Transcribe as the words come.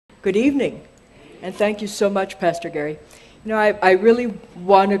Good evening, and thank you so much, Pastor Gary. You know, I really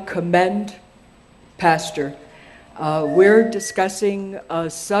want to commend Pastor. We're discussing a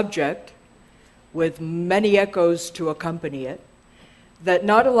subject with many echoes to accompany it that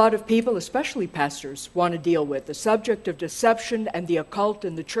not a lot of people, especially pastors, want to deal with, the subject of deception and the occult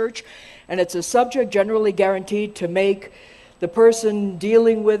in the church. And it's a subject generally guaranteed to make the person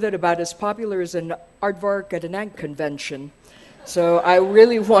dealing with it about as popular as an aardvark at an ant convention. So I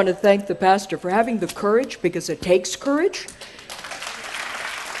really want to thank the pastor for having the courage, because it takes courage.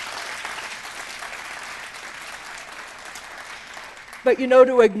 But you know,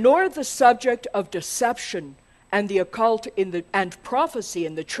 to ignore the subject of deception and the occult and prophecy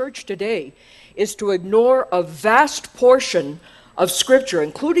in the church today is to ignore a vast portion of Scripture,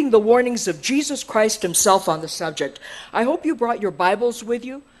 including the warnings of Jesus Christ himself on the subject. I hope you brought your Bibles with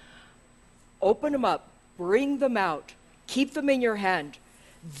you. Open them up, bring them out, keep them in your hand.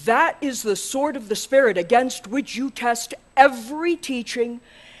 That is the sword of the Spirit against which you test every teaching,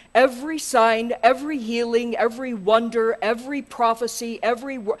 every sign, every healing, every wonder, every prophecy,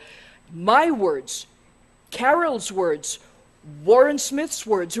 my words, Carol's words, Warren Smith's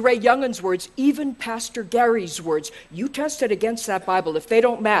words, Ray Youngin's words, even Pastor Gary's words. You test it against that Bible. If they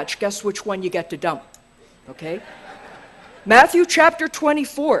don't match, guess which one you get to dump, okay? Matthew chapter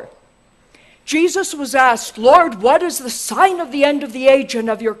 24. Jesus was asked, Lord, what is the sign of the end of the age and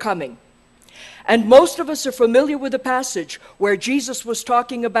of your coming? And most of us are familiar with the passage where Jesus was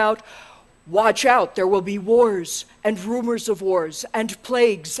talking about, watch out, there will be wars and rumors of wars and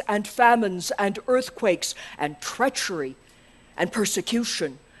plagues and famines and earthquakes and treachery and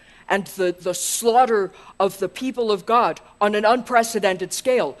persecution and the slaughter of the people of God on an unprecedented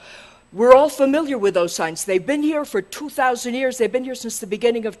scale. We're all familiar with those signs. They've been here for 2,000 years. They've been here since the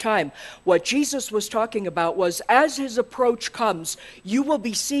beginning of time. What Jesus was talking about was, as his approach comes, you will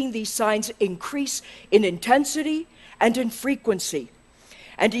be seeing these signs increase in intensity and in frequency.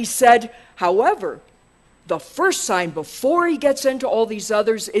 And he said, however, the first sign before he gets into all these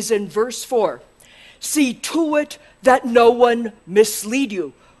others is in verse 4. See to it that no one mislead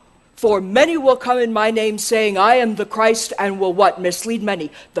you. For many will come in my name saying, I am the Christ, and will what? Mislead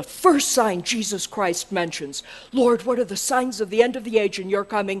many. The first sign Jesus Christ mentions, Lord, what are the signs of the end of the age and your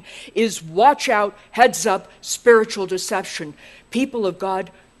coming, is watch out, heads up, spiritual deception. People of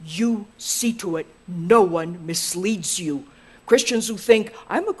God, you see to it, no one misleads you. Christians who think,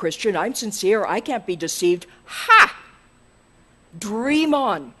 I'm a Christian, I'm sincere, I can't be deceived. Ha! Dream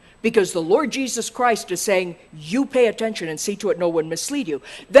on. Because the Lord Jesus Christ is saying, you pay attention and see to it no one mislead you.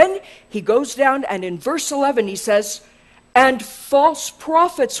 Then he goes down, and in verse 11 he says, and false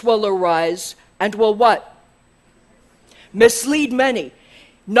prophets will arise and will what? Mislead many.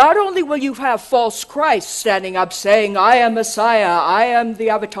 Not only will you have false Christ standing up saying, I am Messiah, I am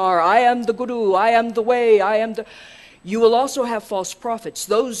the Avatar, I am the Guru, I am the way, I am the... You will also have false prophets,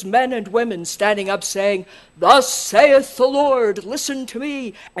 those men and women standing up saying, thus saith the Lord, listen to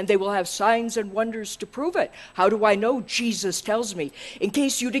me. And they will have signs and wonders to prove it. How do I know? Jesus tells me. In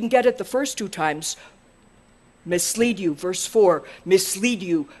case you didn't get it the first two times, mislead you, verse 4, mislead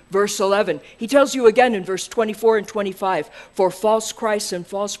you, verse 11. He tells you again in verse 24 and 25, for false Christs and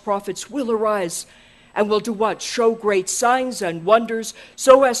false prophets will arise, and will do what? Show great signs and wonders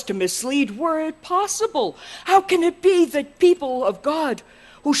so as to mislead, were it possible. How can it be that people of God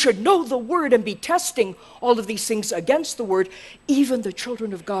who should know the word and be testing all of these things against the word, even the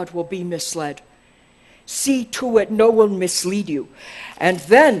children of God will be misled? See to it no one mislead you. And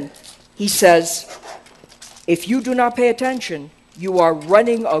then he says, if you do not pay attention, you are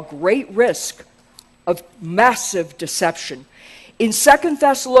running a great risk of massive deception. In 2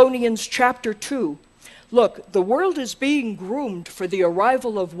 Thessalonians chapter 2, look, the world is being groomed for the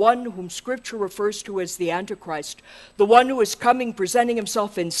arrival of one whom Scripture refers to as the Antichrist, the one who is coming presenting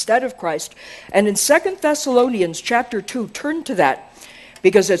himself instead of Christ. And in 2 Thessalonians chapter 2, turn to that,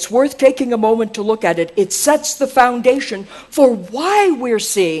 because it's worth taking a moment to look at it. It sets the foundation for why we're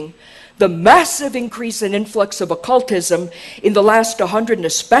seeing the massive increase and influx of occultism in the last 100, and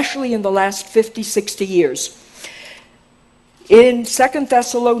especially in the last 50, 60 years. In 2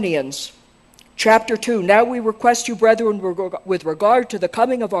 Thessalonians Chapter 2, now we request you, brethren, with regard to the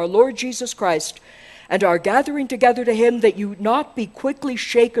coming of our Lord Jesus Christ and our gathering together to him, that you not be quickly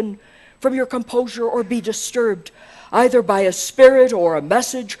shaken from your composure or be disturbed, either by a spirit or a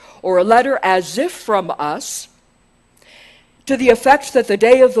message or a letter as if from us, to the effect that the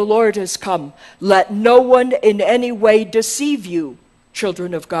day of the Lord has come. Let no one in any way deceive you,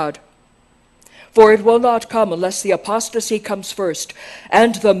 children of God. For it will not come unless the apostasy comes first,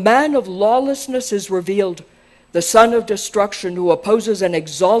 and the man of lawlessness is revealed, the son of destruction, who opposes and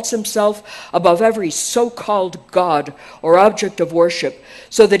exalts himself above every so-called God or object of worship,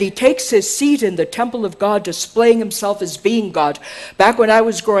 so that he takes his seat in the temple of God, displaying himself as being God. Back when I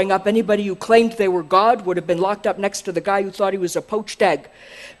was growing up, anybody who claimed they were God would have been locked up next to the guy who thought he was a poached egg.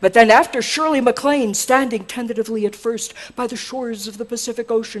 But then after Shirley MacLaine, standing tentatively at first by the shores of the Pacific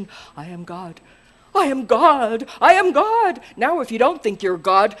Ocean, I am God. I am God, I am God. Now, if you don't think you're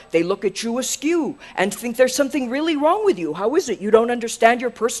God, they look at you askew and think there's something really wrong with you. How is it you don't understand your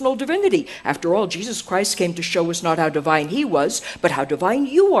personal divinity? After all, Jesus Christ came to show us not how divine he was, but how divine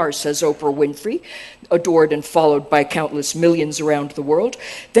you are, says Oprah Winfrey, adored and followed by countless millions around the world.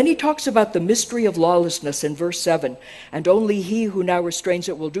 Then he talks about the mystery of lawlessness in verse 7, and only he who now restrains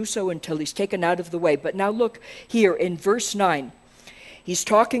it will do so until he's taken out of the way. But now look here in verse 9. He's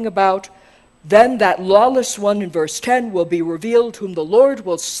talking about then that lawless one in verse 10 will be revealed, whom the Lord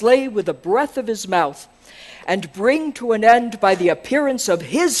will slay with the breath of his mouth and bring to an end by the appearance of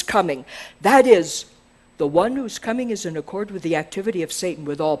his coming. That is, the one whose coming is in accord with the activity of Satan,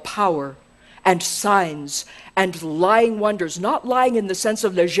 with all power and signs and lying wonders, not lying in the sense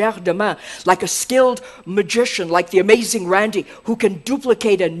of legerdemain, like a skilled magician, like the amazing Randy, who can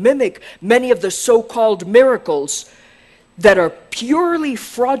duplicate and mimic many of the so-called miracles that are purely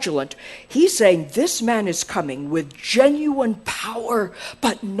fraudulent. He's saying this man is coming with genuine power,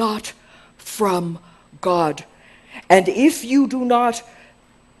 but not from God. And if you do not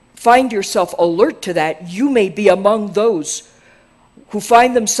find yourself alert to that, you may be among those who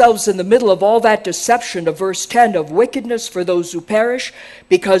find themselves in the middle of all that deception of verse 10 of wickedness for those who perish,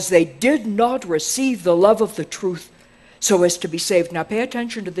 because they did not receive the love of the truth so as to be saved. Now pay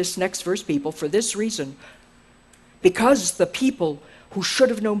attention to this next verse, people, for this reason. Because the people who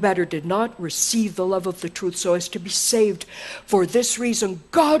should have known better did not receive the love of the truth so as to be saved, for this reason,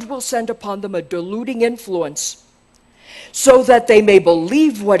 God will send upon them a deluding influence, so that they may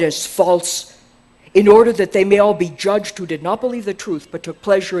believe what is false, in order that they may all be judged who did not believe the truth, but took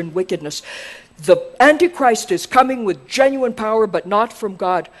pleasure in wickedness. The Antichrist is coming with genuine power, but not from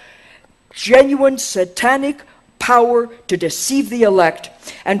God. Genuine satanic power to deceive the elect.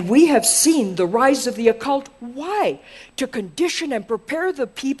 And we have seen the rise of the occult. Why? To condition and prepare the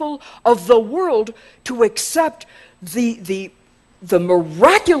people of the world to accept the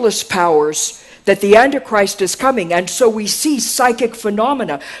miraculous powers that the Antichrist is coming. And so we see psychic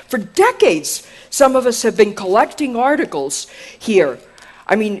phenomena. For decades, some of us have been collecting articles here.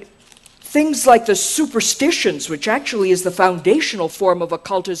 I mean, things like the superstitions, which actually is the foundational form of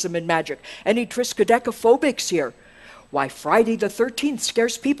occultism and magic. Any triskaidekaphobics here? Why, Friday the 13th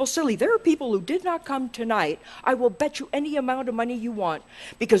scares people silly. There are people who did not come tonight. I will bet you any amount of money you want,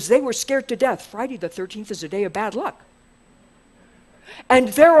 because they were scared to death. Friday the 13th is a day of bad luck. And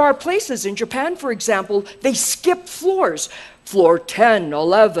there are places in Japan, for example, they skip floors. Floor 10,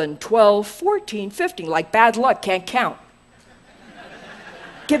 11, 12, 14, 15, like bad luck, can't count.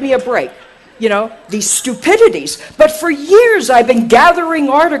 Give me a break. You know, these stupidities. But for years I've been gathering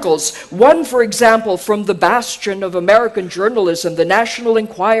articles. One, for example, from the bastion of American journalism, the National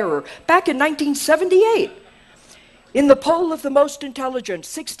Enquirer, back in 1978. In the poll of the most intelligent,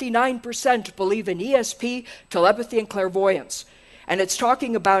 69% believe in ESP, telepathy, and clairvoyance. And it's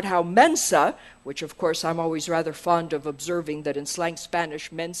talking about how Mensa, which of course I'm always rather fond of observing that in slang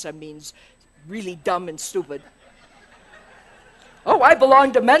Spanish, Mensa means really dumb and stupid. Oh, I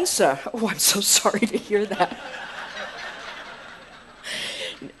belong to Mensa. Oh, I'm so sorry to hear that.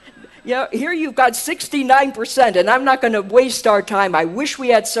 Yeah, here you've got 69%, and I'm not going to waste our time. I wish we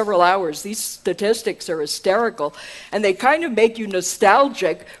had several hours. These statistics are hysterical, and they kind of make you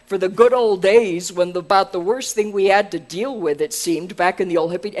nostalgic for the good old days when about the worst thing we had to deal with, it seemed, back in the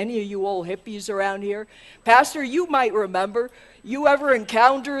old hippie. Any of you old hippies around here? Pastor, you might remember. You ever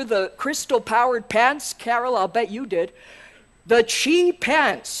encounter the crystal-powered pants? Carol, I'll bet you did. The Chi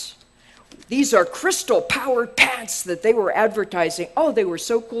pants. These are crystal-powered pants that they were advertising. Oh, they were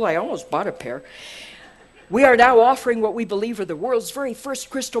so cool, I almost bought a pair. We are now offering what we believe are the world's very first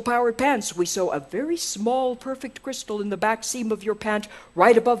crystal-powered pants. We sew a very small, perfect crystal in the back seam of your pant,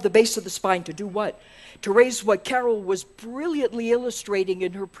 right above the base of the spine. To do what? To raise what Carol was brilliantly illustrating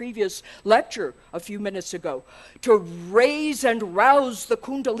in her previous lecture a few minutes ago. To raise and rouse the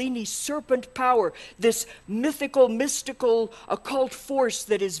Kundalini serpent power, this mythical, mystical, occult force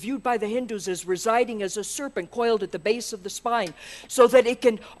that is viewed by the Hindus as residing as a serpent coiled at the base of the spine, so that it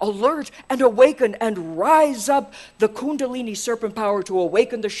can alert and awaken and rise up the Kundalini serpent power to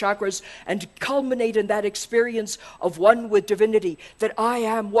awaken the chakras and culminate in that experience of one with divinity, that I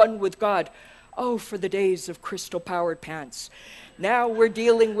am one with God. Oh, for the days of crystal-powered pants. Now we're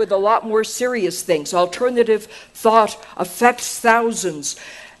dealing with a lot more serious things. Alternative thought affects thousands,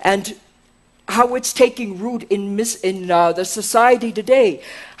 and how it's taking root in the society today,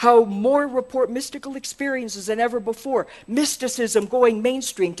 how more report mystical experiences than ever before, mysticism going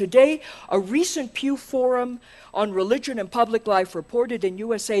mainstream. Today, a recent Pew Forum on Religion and Public Life reported in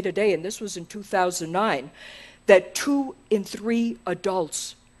USA Today, and this was in 2009, that 2 in 3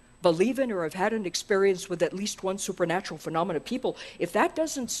 adults believe in or have had an experience with at least one supernatural phenomenon. People, if that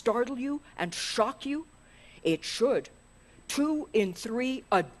doesn't startle you and shock you, it should. 2 in 3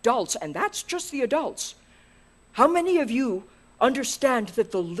 adults, and that's just the adults. How many of you understand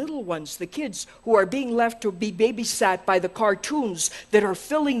that the little ones, the kids who are being left to be babysat by the cartoons that are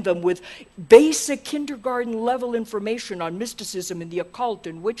filling them with basic kindergarten level information on mysticism and the occult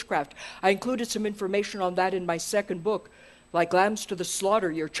and witchcraft? I included some information on that in my second book, Like Lambs to the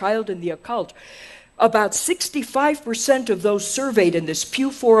Slaughter, Your Child in the Occult. About 65% of those surveyed in this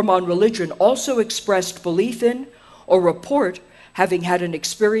Pew Forum on Religion also expressed belief in or report having had an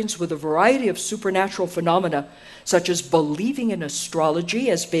experience with a variety of supernatural phenomena, such as believing in astrology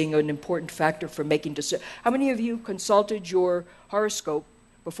as being an important factor for making decisions. How many of you consulted your horoscope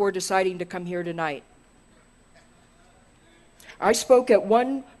before deciding to come here tonight? I spoke at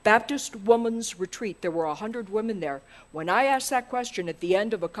one Baptist women's retreat. There were 100 women there. When I asked that question at the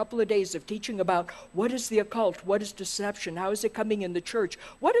end of a couple of days of teaching about what is the occult, what is deception, how is it coming in the church,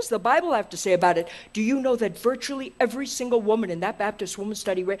 what does the Bible have to say about it, do you know that virtually every single woman in that Baptist women's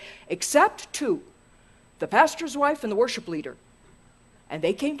study, except 2, the pastor's wife and the worship leader, and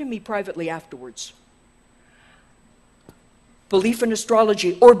they came to me privately afterwards. Belief in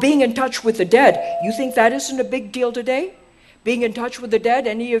astrology or being in touch with the dead. You think that isn't a big deal today? Being in touch with the dead?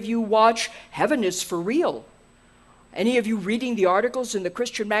 Any of you watch Heaven is for Real? Any of you reading the articles in the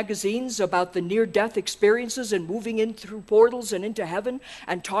Christian magazines about the near-death experiences and moving in through portals and into heaven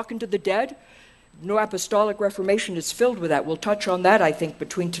and talking to the dead? New Apostolic Reformation is filled with that. We'll touch on that, I think,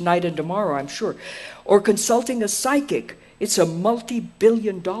 between tonight and tomorrow, I'm sure. Or consulting a psychic. It's a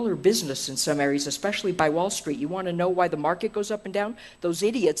multi-billion-dollar business in some areas, especially by Wall Street. You want to know why the market goes up and down? Those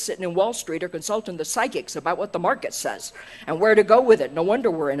idiots sitting in Wall Street are consulting the psychics about what the market says and where to go with it. No wonder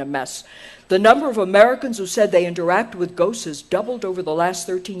we're in a mess. The number of Americans who said they interact with ghosts has doubled over the last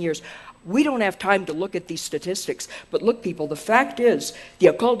 13 years. We don't have time to look at these statistics, but look, people, the fact is the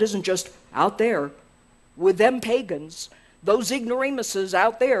occult isn't just out there with them pagans, those ignoramuses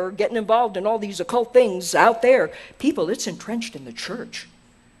out there getting involved in all these occult things out there. People, it's entrenched in the church.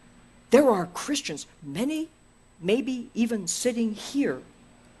 There are Christians, many, maybe even sitting here,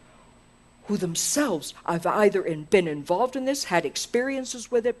 who themselves have either been involved in this, had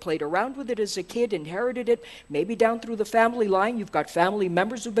experiences with it, played around with it as a kid, inherited it, maybe down through the family line. You've got family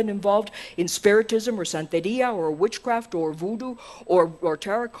members who've been involved in spiritism or santeria or witchcraft or voodoo or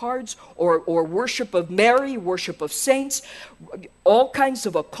tarot cards or worship of Mary, worship of saints, all kinds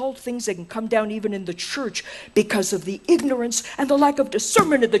of occult things that can come down even in the church because of the ignorance and the lack of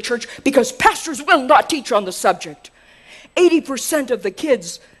discernment of the church, because pastors will not teach on the subject. 80% of the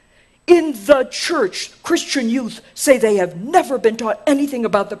kids in the church, Christian youth, say they have never been taught anything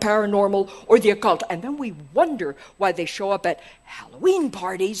about the paranormal or the occult. And then we wonder why they show up at Halloween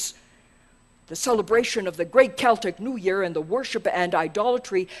parties, the celebration of the great Celtic New Year and the worship and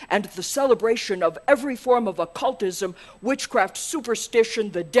idolatry and the celebration of every form of occultism, witchcraft,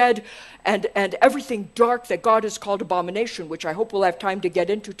 superstition, the dead, and everything dark that God has called abomination, which I hope we'll have time to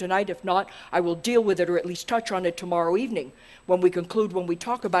get into tonight. If not, I will deal with it or at least touch on it tomorrow evening when we conclude, when we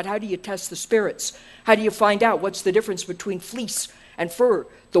talk about how do you test the spirits? How do you find out what's the difference between fleece and fur,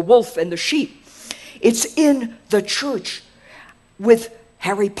 the wolf and the sheep? It's in the church with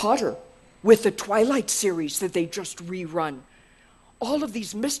Harry Potter, with the Twilight series that they just rerun. All of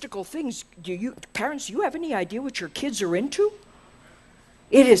these mystical things. Parents, do you have any idea what your kids are into?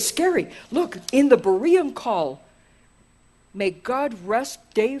 It is scary. Look, in the Berean Call, may God rest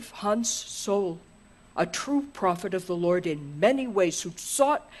Dave Hunt's soul, a true prophet of the Lord in many ways, who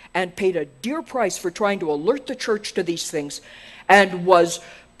sought and paid a dear price for trying to alert the church to these things and was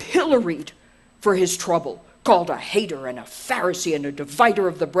pilloried for his trouble, called a hater and a Pharisee and a divider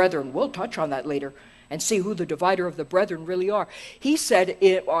of the brethren. We'll touch on that later and see who the divider of the brethren really are. He said,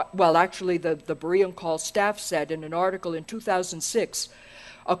 the Berean Call staff said in an article in 2006,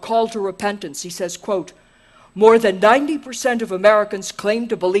 a call to repentance. He says, quote, more than 90% of Americans claim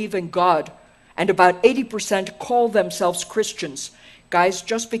to believe in God, and about 80% call themselves Christians. Guys,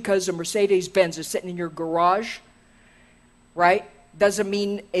 just because a Mercedes-Benz is sitting in your garage, right, doesn't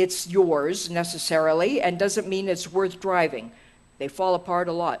mean it's yours necessarily, and doesn't mean it's worth driving. They fall apart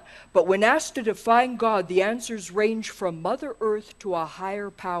a lot. But when asked to define God, the answers range from Mother Earth to a higher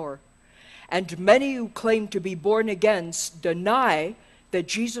power. And many who claim to be born again deny that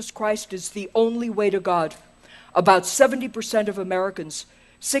Jesus Christ is the only way to God. About 70% of Americans,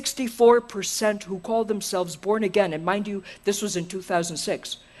 64% who call themselves born again, and mind you, this was in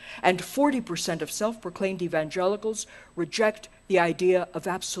 2006, and 40% of self-proclaimed evangelicals reject the idea of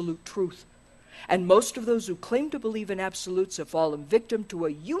absolute truth. And most of those who claim to believe in absolutes have fallen victim to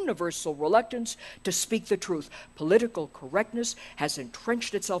a universal reluctance to speak the truth. Political correctness has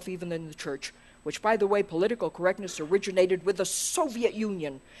entrenched itself even in the church, which, by the way, political correctness originated with the Soviet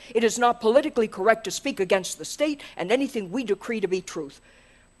Union. It is not politically correct to speak against the state and anything we decree to be truth.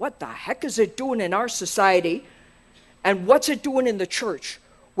 What the heck is it doing in our society, and what's it doing in the church,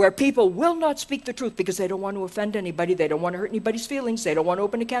 where people will not speak the truth because they don't want to offend anybody, they don't want to hurt anybody's feelings, they don't want to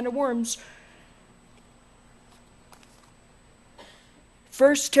open a can of worms?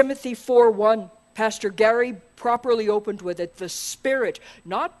 1 Timothy 4:1, Pastor Gary properly opened with it. The Spirit,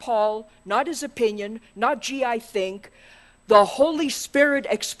 not Paul, not his opinion, not gee, I think. The Holy Spirit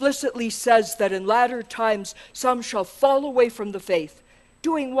explicitly says that in latter times some shall fall away from the faith.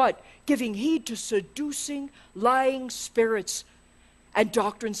 Doing what? Giving heed to seducing, lying spirits and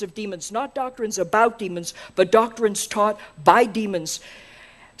doctrines of demons. Not doctrines about demons, but doctrines taught by demons.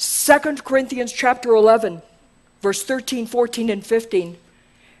 2 Corinthians chapter 11, verse 13, 14, and 15.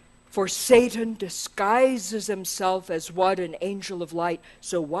 For Satan disguises himself as what? An angel of light.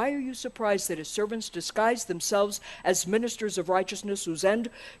 So why are you surprised that his servants disguise themselves as ministers of righteousness, whose end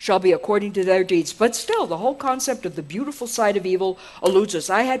shall be according to their deeds? But still, the whole concept of the beautiful side of evil eludes us.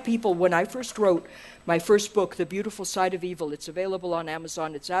 I had people, when I first wrote my first book, The Beautiful Side of Evil, it's available on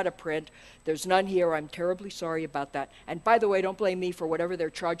Amazon, it's out of print, there's none here, I'm terribly sorry about that. And by the way, don't blame me for whatever they're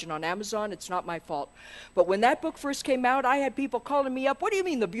charging on Amazon, it's not my fault. But when that book first came out, I had people calling me up, what do you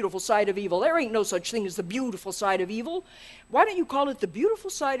mean the beautiful side of evil? There ain't no such thing as the beautiful side of evil. Why don't you call it the beautiful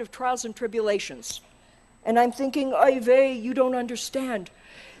side of trials and tribulations? And I'm thinking, ay vey, you don't understand.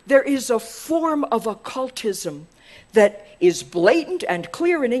 There is a form of occultism that is blatant and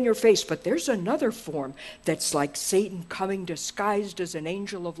clear and in your face, but there's another form that's like Satan coming disguised as an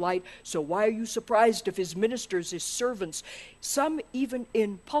angel of light. So why are you surprised if his ministers, his servants, some even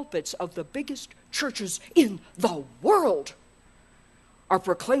in pulpits of the biggest churches in the world, are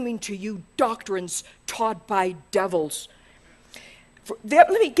proclaiming to you doctrines taught by devils? Let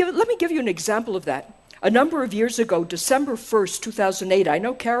me give you an example of that. A number of years ago, December 1st, 2008, I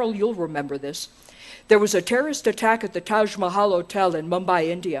know, Carol, you'll remember this. There was a terrorist attack at the Taj Mahal Hotel in Mumbai,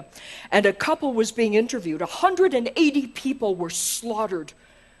 India, and a couple was being interviewed. 180 people were slaughtered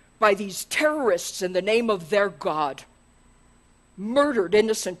by these terrorists in the name of their God. Murdered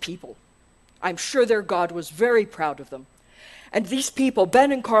innocent people. I'm sure their God was very proud of them. And these people,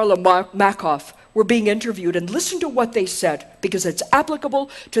 Ben and Carla Makoff, were being interviewed, and listen to what they said, because it's applicable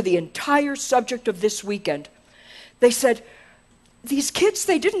to the entire subject of this weekend. They said, these kids,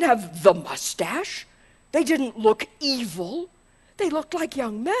 they didn't have the mustache. They didn't look evil. They looked like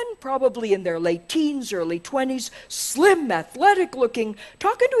young men, probably in their late teens, early 20s, slim, athletic looking,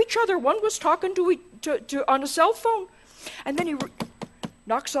 talking to each other. One was talking to on a cell phone. And then he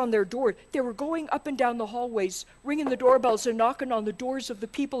knocks on their door. They were going up and down the hallways, ringing the doorbells and knocking on the doors of the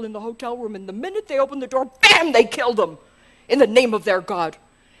people in the hotel room. And the minute they opened the door, bam, they killed them in the name of their God.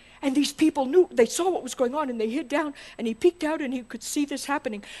 And these people knew, they saw what was going on, and they hid down, and he peeked out and he could see this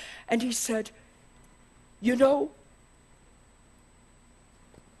happening. And he said, you know,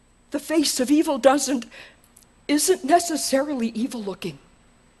 the face of evil isn't necessarily evil looking.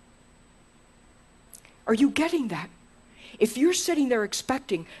 Are you getting that? If you're sitting there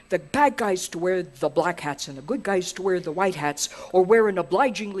expecting the bad guys to wear the black hats and the good guys to wear the white hats, or wear an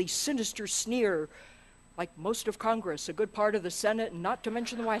obligingly sinister sneer, like most of Congress, a good part of the Senate, and not to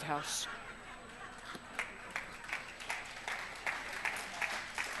mention the White House,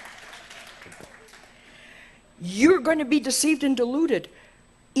 you're going to be deceived and deluded.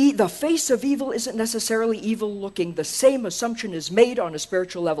 The face of evil isn't necessarily evil looking. The same assumption is made on a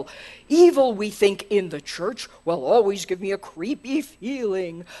spiritual level. Evil, we think, in the church will always give me a creepy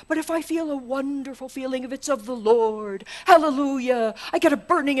feeling. But if I feel a wonderful feeling, if it's of the Lord, hallelujah, I get a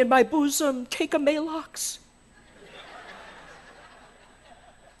burning in my bosom, take a Malox.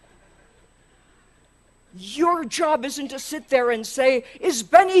 Your job isn't to sit there and say, is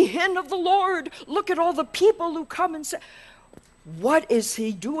Benny Hinn of the Lord? Look at all the people who come and say. What is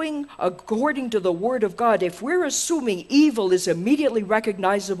he doing according to the Word of God? If we're assuming evil is immediately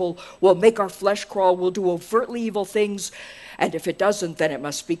recognizable, we'll make our flesh crawl, we'll do overtly evil things, and if it doesn't, then it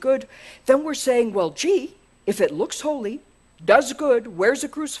must be good, then we're saying, well, gee, if it looks holy, does good, wears a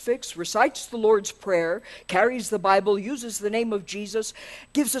crucifix, recites the Lord's Prayer, carries the Bible, uses the name of Jesus,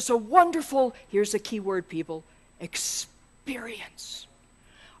 gives us a wonderful, here's a key word, people, experience.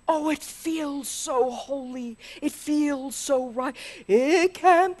 Oh, it feels so holy. It feels so right. It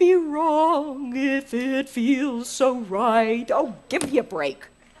can't be wrong if it feels so right. Oh, give me a break.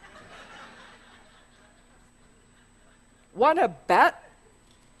 Wanna bet?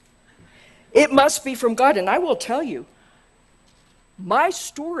 It must be from God. And I will tell you, my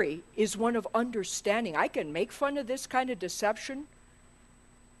story is one of understanding. I can make fun of this kind of deception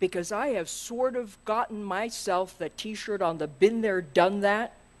because I have sort of gotten myself the t-shirt on the been there, done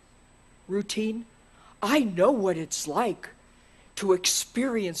that routine. I know what it's like to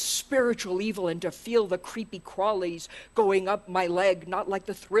experience spiritual evil and to feel the creepy crawlies going up my leg, not like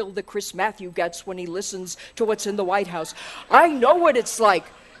the thrill that Chris Matthew gets when he listens to what's in the White House. I know what it's like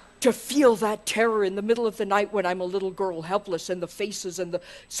to feel that terror in the middle of the night when I'm a little girl, helpless, and the faces and the...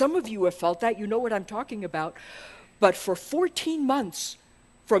 Some of you have felt that, you know what I'm talking about. But for 14 months,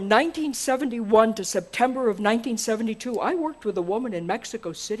 from 1971 to September of 1972, I worked with a woman in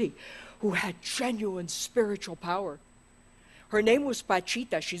Mexico City who had genuine spiritual power. Her name was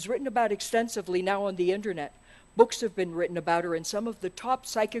Pachita. She's written about extensively now on the internet. Books have been written about her, and some of the top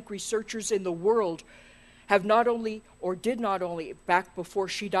psychic researchers in the world have not only, or did not only, back before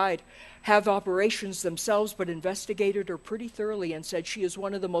she died, have operations themselves, but investigated her pretty thoroughly and said she is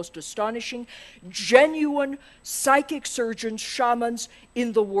one of the most astonishing, genuine psychic surgeons, shamans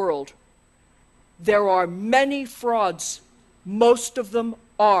in the world. There are many frauds. Most of them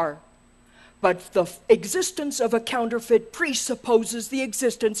are. But the existence of a counterfeit presupposes the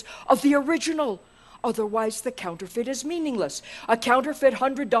existence of the original. Otherwise, the counterfeit is meaningless. A counterfeit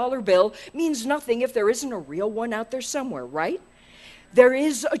 $100 bill means nothing if there isn't a real one out there somewhere, right? There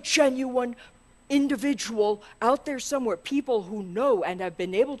is a genuine individual out there somewhere, people who know and have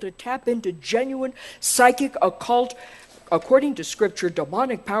been able to tap into genuine psychic, occult, according to scripture,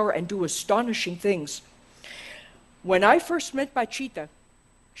 demonic power and do astonishing things. When I first met Pachita,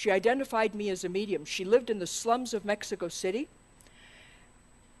 she identified me as a medium. She lived in the slums of Mexico City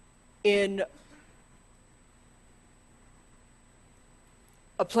in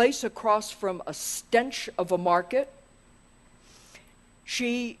a place across from a stench of a market.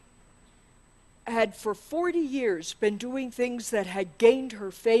 She had for 40 years been doing things that had gained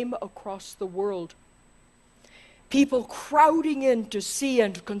her fame across the world. People crowding in to see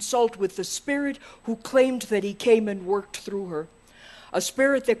and consult with the spirit who claimed that he came and worked through her. A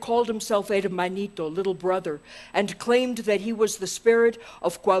spirit that called himself Hermanito, little brother, and claimed that he was the spirit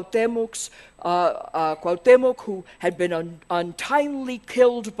of Cuauhtémoc, who had been untimely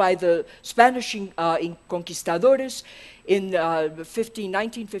killed by the Spanish conquistadores in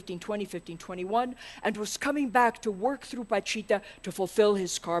 1519, 1520, 1521, and was coming back to work through Pachita to fulfill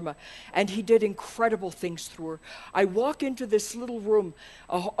his karma. And he did incredible things through her. I walk into this little room,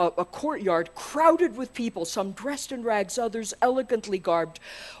 a courtyard crowded with people, some dressed in rags, others elegantly garbed,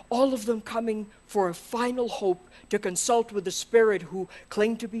 all of them coming for a final hope to consult with the spirit who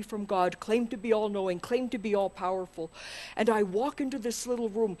claimed to be from God, claimed to be all-knowing, claimed to be all-powerful. And I walk into this little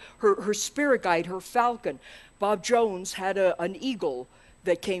room, her spirit guide, her falcon, Bob Jones, had an eagle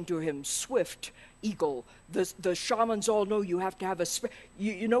that came to him, swift eagle. The shamans all know you have to have a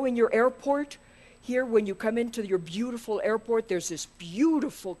you know, in your airport here, when you come into your beautiful airport, there's this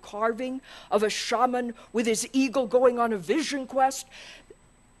beautiful carving of a shaman with his eagle going on a vision quest.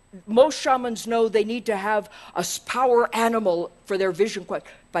 Most shamans know they need to have a power animal for their vision quest.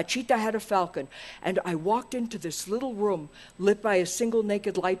 Pachita had a falcon, and I walked into this little room lit by a single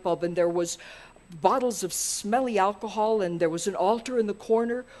naked light bulb, and there was bottles of smelly alcohol, and there was an altar in the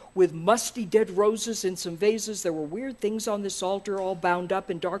corner with musty dead roses in some vases. There were weird things on this altar, all bound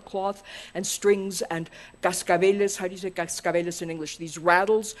up in dark cloth and strings and cascabeles. How do you say cascabeles in English? These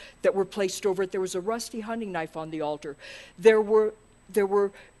rattles that were placed over it. There was a rusty hunting knife on the altar. There were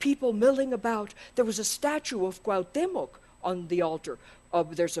people milling about. There was a statue of Cuauhtémoc on the altar.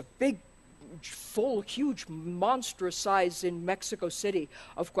 There's a big, full, huge, monstrous size in Mexico City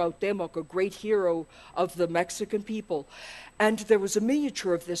of Cuauhtémoc, a great hero of the Mexican people. And there was a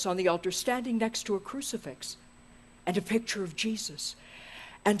miniature of this on the altar standing next to a crucifix and a picture of Jesus.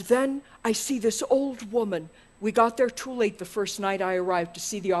 And then I see this old woman. We got there too late the first night I arrived to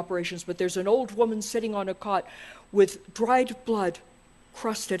see the operations, but there's an old woman sitting on a cot with dried blood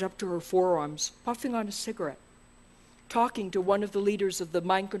crusted up to her forearms, puffing on a cigarette, talking to one of the leaders of the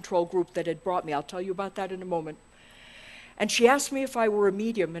mind control group that had brought me. I'll tell you about that in a moment. And she asked me if I were a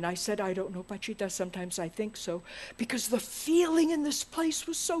medium, and I said, I don't know, Pachita, sometimes I think so, because the feeling in this place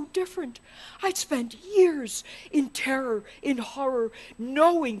was so different. I'd spent years in terror, in horror,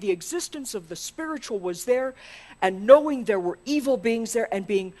 knowing the existence of the spiritual was there, and knowing there were evil beings there, and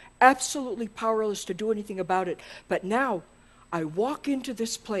being absolutely powerless to do anything about it. But now, I walk into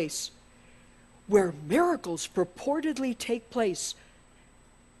this place where miracles purportedly take place,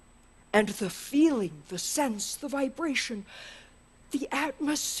 and the feeling, the sense, the vibration, the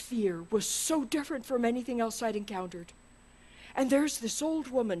atmosphere was so different from anything else I'd encountered. And there's this old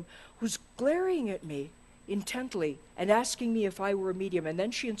woman who's glaring at me intently and asking me if I were a medium. And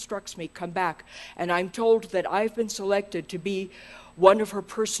then she instructs me, come back. And I'm told that I've been selected to be one of her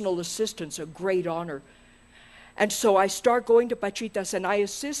personal assistants, a great honor. And so I start going to Pachitas, and I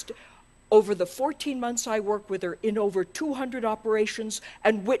assist over the 14 months I worked with her in over 200 operations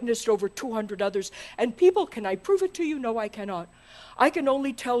and witnessed over 200 others. And people, can I prove it to you? No, I cannot. I can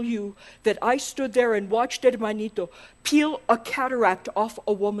only tell you that I stood there and watched Hermanito peel a cataract off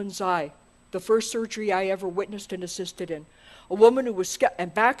a woman's eye, the first surgery I ever witnessed and assisted in. A woman who was,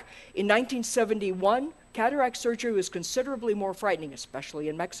 and back in 1971, cataract surgery was considerably more frightening, especially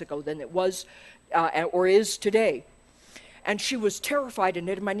in Mexico, than it was or is today. And she was terrified, and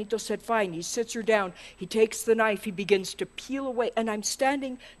Hermanito said, fine. He sits her down. He takes the knife. He begins to peel away. And I'm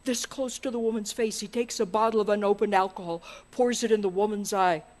standing this close to the woman's face. He takes a bottle of unopened alcohol, pours it in the woman's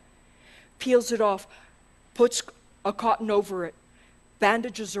eye, peels it off, puts a cotton over it,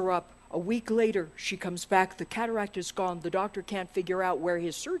 bandages her up. A week later, she comes back. The cataract is gone. The doctor can't figure out where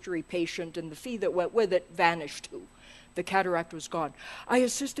his surgery patient and the fee that went with it vanished to. The cataract was gone. I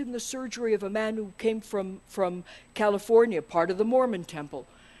assisted in the surgery of a man who came from California, part of the Mormon temple.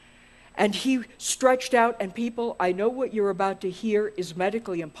 And he stretched out, and people, I know what you're about to hear is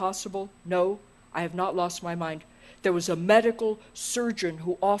medically impossible. No, I have not lost my mind. There was a medical surgeon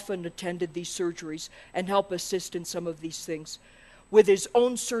who often attended these surgeries and helped assist in some of these things with his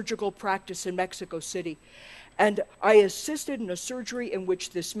own surgical practice in Mexico City. And I assisted in a surgery in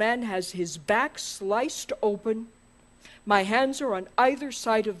which this man has his back sliced open. My hands are on either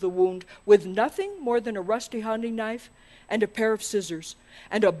side of the wound with nothing more than a rusty hunting knife and a pair of scissors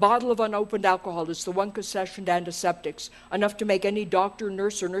and a bottle of unopened alcohol. It's the one concessioned antiseptics, enough to make any doctor,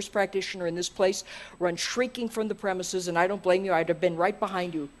 nurse, or nurse practitioner in this place run shrieking from the premises, and I don't blame you. I'd have been right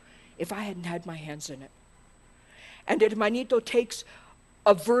behind you if I hadn't had my hands in it. And Hermanito takes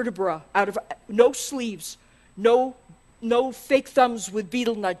a vertebra out of, no sleeves, no fake thumbs with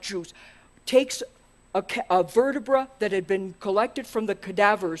betel nut juice, takes a vertebra that had been collected from the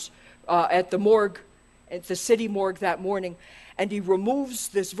cadavers at the morgue, at the city morgue that morning, and he removes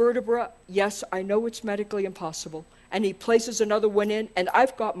this vertebra. Yes, I know it's medically impossible. And he places another one in, and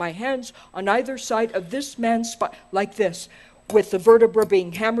I've got my hands on either side of this man's spine, like this, with the vertebra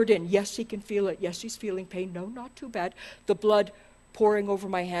being hammered in. Yes, he can feel it. Yes, he's feeling pain. No, not too bad. The blood pouring over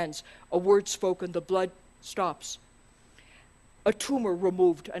my hands. A word spoken, the blood stops. A tumor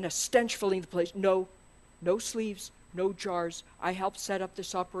removed and a stench filling the place. No sleeves, no jars. I helped set up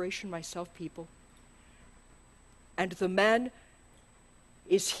this operation myself, people. And the man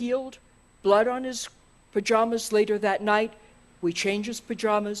is healed, blood on his pajamas later that night. We change his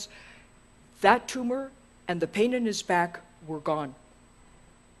pajamas. That tumor and the pain in his back were gone.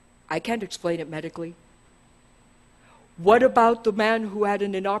 I can't explain it medically. What about the man who had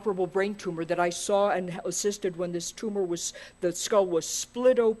an inoperable brain tumor that I saw and assisted when this tumor was, the skull was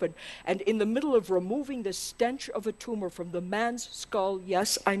split open, and in the middle of removing the stench of a tumor from the man's skull?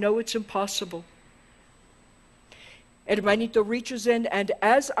 Yes, I know it's impossible. Hermanito reaches in, and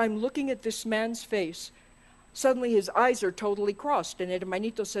as I'm looking at this man's face, suddenly his eyes are totally crossed, and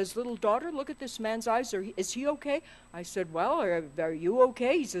Hermanito says, little daughter, look at this man's eyes. Is he okay? I said, well, are you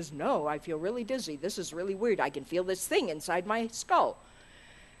okay? He says, no, I feel really dizzy. This is really weird. I can feel this thing inside my skull.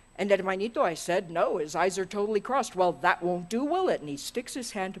 And Hermanito, I said, no, his eyes are totally crossed. Well, that won't do, will it? And he sticks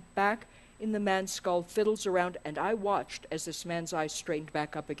his hand back in the man's skull, fiddles around, and I watched as this man's eyes straightened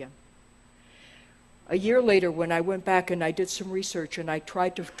back up again. A year later, when I went back and I did some research and I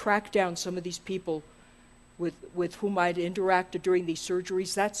tried to track down some of these people with whom I'd interacted during these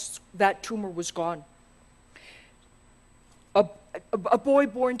surgeries, that tumor was gone. A boy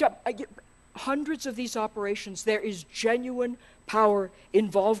born dumb. Hundreds of these operations, there is genuine power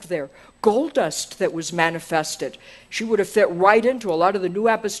involved there. Gold dust that was manifested. She would have fit right into a lot of the New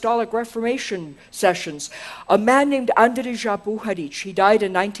Apostolic Reformation sessions. A man named Andrija Buharic, he died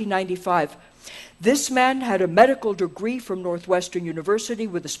in 1995. This man had a medical degree from Northwestern University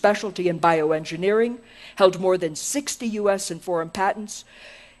with a specialty in bioengineering, held more than 60 US and foreign patents.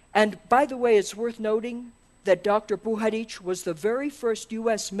 And by the way, it's worth noting that Dr. Puhadic was the very first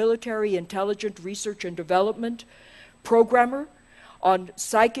U.S. military intelligence research and development programmer on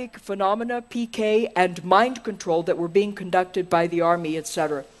psychic phenomena, PK, and mind control that were being conducted by the Army,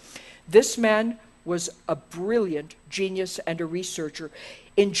 etc. This man was a brilliant genius and a researcher.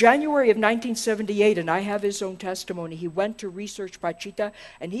 In January of 1978, and I have his own testimony, he went to research Pachita,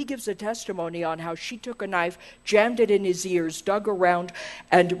 and he gives a testimony on how she took a knife, jammed it in his ears, dug around,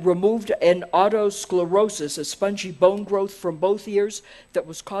 and removed an autosclerosis, a spongy bone growth from both ears that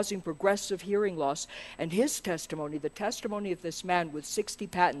was causing progressive hearing loss. And his testimony, the testimony of this man with 60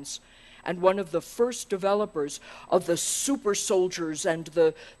 patents, and one of the first developers of the super soldiers and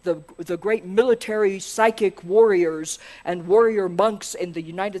the great military psychic warriors and warrior monks in the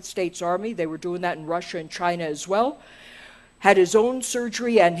United States Army. They were doing that in Russia and China as well. Had his own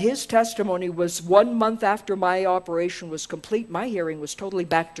surgery, and his testimony was 1 month after my operation was complete, my hearing was totally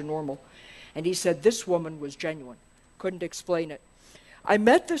back to normal. And he said this woman was genuine. Couldn't explain it. I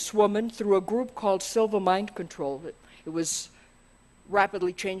met this woman through a group called Silva Mind Control. It was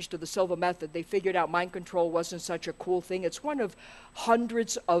rapidly changed to the Silva method. They figured out mind control wasn't such a cool thing. It's one of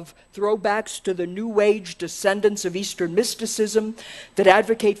hundreds of throwbacks to the New Age descendants of Eastern mysticism that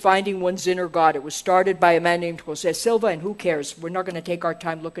advocate finding one's inner God. It was started by a man named Jose Silva, and who cares? We're not going to take our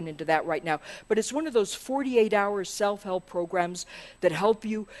time looking into that right now. But it's one of those 48-hour self-help programs that help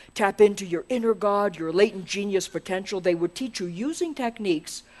you tap into your inner God, your latent genius potential. They would teach you using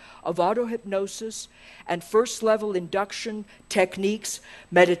techniques of auto-hypnosis and first-level induction techniques,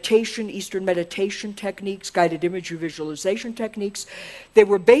 meditation, Eastern meditation techniques, guided imagery visualization techniques. They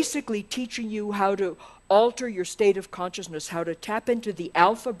were basically teaching you how to alter your state of consciousness, how to tap into the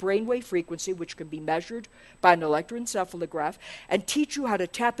alpha brainwave frequency, which can be measured by an electroencephalograph, and teach you how to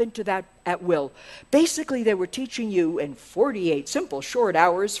tap into that at will. Basically, they were teaching you in 48 simple, short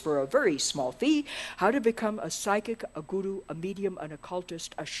hours for a very small fee, how to become a psychic, a guru, a medium, an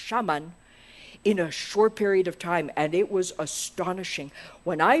occultist, a shaman, in a short period of time, and it was astonishing.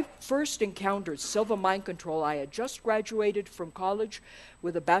 When I first encountered Silva Mind Control, I had just graduated from college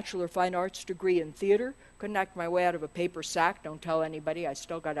with a Bachelor of Fine Arts degree in theater. Couldn't act my way out of a paper sack, don't tell anybody, I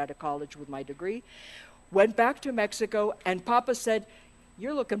still got out of college with my degree. Went back to Mexico, and Papa said,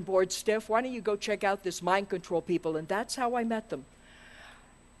 "You're looking bored stiff, why don't you go check out this mind control people?" And that's how I met them.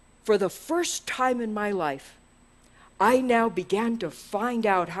 For the first time in my life, I now began to find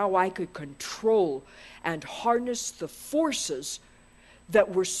out how I could control and harness the forces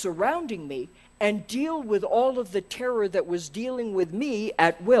that were surrounding me and deal with all of the terror that was dealing with me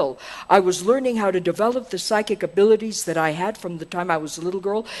at will. I was learning how to develop the psychic abilities that I had from the time I was a little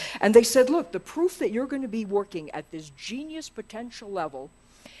girl. And they said, look, the proof that you're going to be working at this genius potential level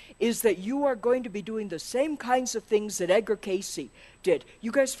is that you are going to be doing the same kinds of things that Edgar Cayce did.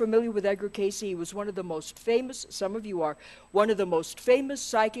 You guys familiar with Edgar Cayce? He was one of the most famous, some of you are, one of the most famous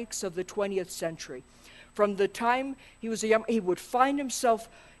psychics of the 20th century. From the time he was a young, he would find himself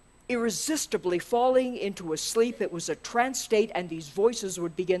irresistibly falling into a sleep. It was a trance state, and these voices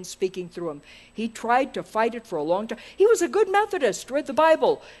would begin speaking through him. He tried to fight it for a long time. He was a good Methodist, read the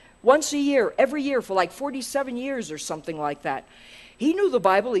Bible once a year, every year for like 47 years or something like that. He knew the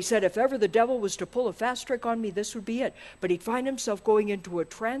Bible. He said, if ever the devil was to pull a fast trick on me, this would be it. But he'd find himself going into a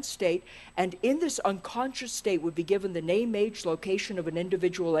trance state, and in this unconscious state would be given the name, age, location of an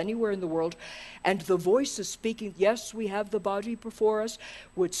individual anywhere in the world, and the voices speaking, yes, we have the body before us,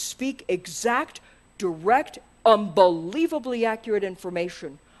 would speak exact, direct, unbelievably accurate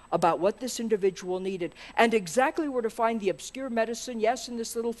information about what this individual needed, and exactly where to find the obscure medicine, yes, in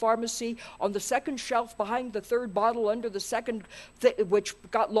this little pharmacy, on the second shelf behind the third bottle, under the second, which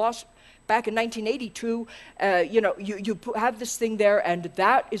got lost back in 1982. You have this thing there, and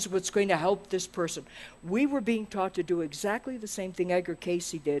that is what's going to help this person. We were being taught to do exactly the same thing Edgar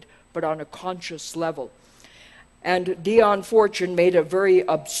Cayce did, but on a conscious level. And Dion Fortune made a very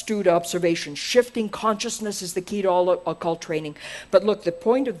astute observation. Shifting consciousness is the key to all occult training. But look, the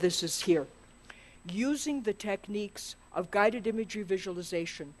point of this is here. Using the techniques of guided imagery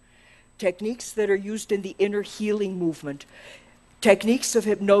visualization, techniques that are used in the inner healing movement, techniques of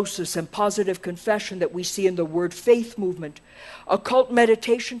hypnosis and positive confession that we see in the word faith movement, occult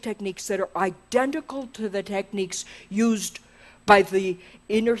meditation techniques that are identical to the techniques used by the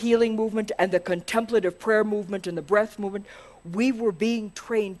inner healing movement and the contemplative prayer movement and the breath movement. We were being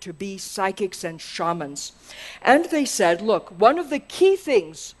trained to be psychics and shamans. And they said, look, one of the key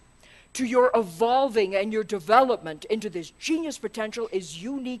things to your evolving and your development into this genius potential is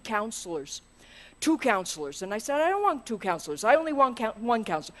you need counselors. 2 counselors. And I said, I don't want 2 counselors. I only want one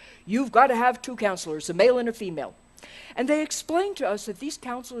counselor. You've got to have 2 counselors, a male and a female. And they explained to us that these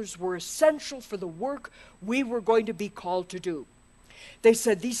counselors were essential for the work we were going to be called to do. They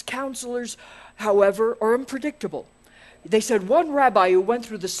said these counselors, however, are unpredictable. They said one rabbi who went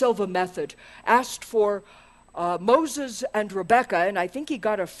through the Silva method asked for Moses and Rebecca, and I think he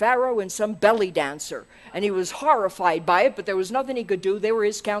got a pharaoh and some belly dancer. And he was horrified by it, but there was nothing he could do. They were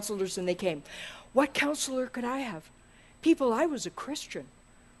his counselors and they came. What counselor could I have? People, I was a Christian.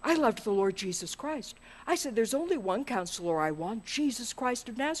 I loved the Lord Jesus Christ. I said, there's only one counselor I want, Jesus Christ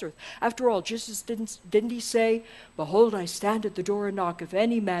of Nazareth. After all, Jesus didn't he say, behold, I stand at the door and knock. If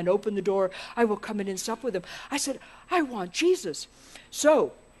any man open the door, I will come in and sup with him. I said, I want Jesus.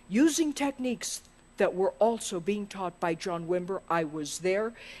 So, using techniques that were also being taught by John Wimber, I was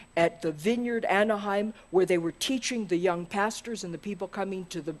there at the Vineyard Anaheim where they were teaching the young pastors and the people coming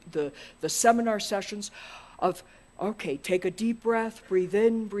to the seminar sessions of, okay, take a deep breath, breathe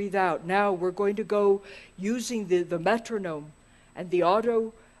in, breathe out. Now we're going to go using the metronome and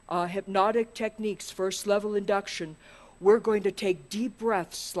the hypnotic techniques, first level induction. We're going to take deep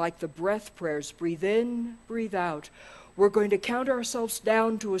breaths like the breath prayers, breathe in, breathe out. We're going to count ourselves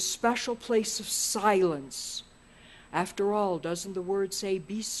down to a special place of silence. After all, doesn't the word say,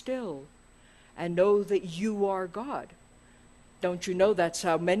 be still and know that you are God? Don't you know that's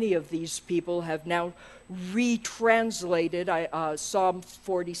how many of these people have now retranslated Psalm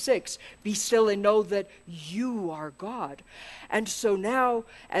 46, be still and know that you are God. And so now,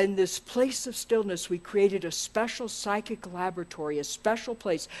 in this place of stillness, we created a special psychic laboratory, a special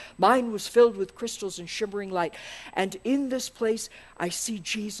place. Mine was filled with crystals and shimmering light. And in this place, I see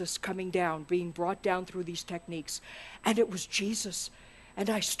Jesus coming down, being brought down through these techniques. And it was Jesus. And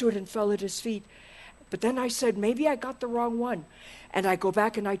I stood and fell at his feet. But then I said, maybe I got the wrong one. And I go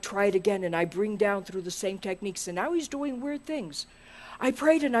back and I try it again, and I bring down through the same techniques. And now he's doing weird things. I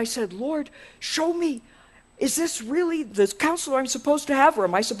prayed and I said, Lord, show me. Is this really the counselor I'm supposed to have? Or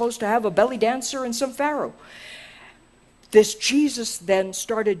am I supposed to have a belly dancer and some pharaoh? This Jesus then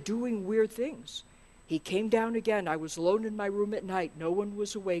started doing weird things. He came down again. I was alone in my room at night. No one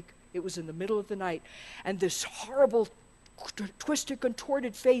was awake. It was in the middle of the night. And this horrible, twisted,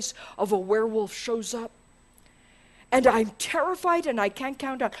 contorted face of a werewolf shows up. And I'm terrified and I can't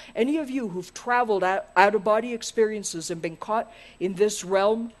count out. Any of you who've traveled out-of-body experiences and been caught in this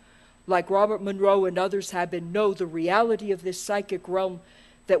realm, like Robert Monroe and others have been, know the reality of this psychic realm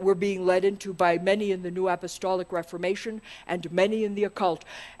that we're being led into by many in the New Apostolic Reformation and many in the occult.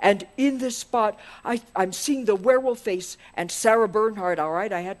 And in this spot, I'm seeing the werewolf face and Sarah Bernhardt, all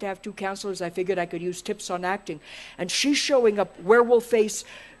right, I had to have two counselors. I figured I could use tips on acting. And she's showing up, werewolf face,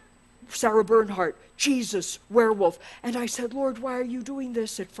 Sarah Bernhardt, Jesus, werewolf. And I said, Lord, why are you doing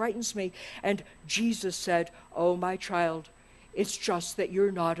this? It frightens me. And Jesus said, oh, my child, it's just that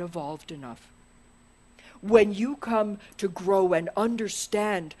you're not evolved enough. When you come to grow and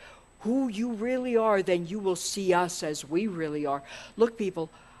understand who you really are, then you will see us as we really are. Look, people,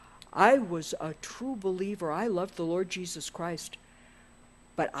 I was a true believer. I loved the Lord Jesus Christ.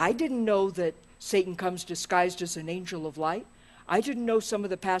 But I didn't know that Satan comes disguised as an angel of light. I didn't know some of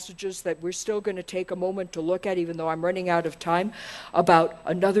the passages that we're still going to take a moment to look at, even though I'm running out of time, about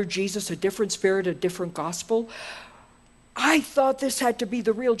another Jesus, a different spirit, a different gospel. I thought this had to be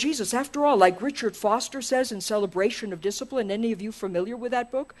the real Jesus. After all, like Richard Foster says in Celebration of Discipline, any of you familiar with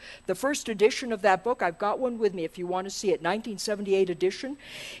that book? The first edition of that book, I've got one with me if you want to see it, 1978 edition.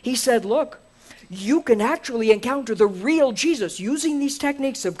 He said, look, you can actually encounter the real Jesus using these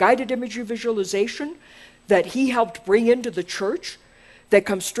techniques of guided imagery visualization that he helped bring into the church, that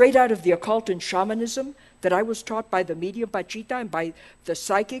come straight out of the occult and shamanism, that I was taught by the medium Pachita and by the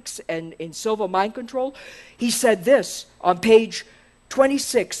psychics and in Silva Mind Control. He said this on page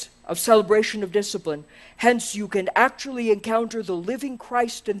 26 of Celebration of Discipline. Hence, you can actually encounter the living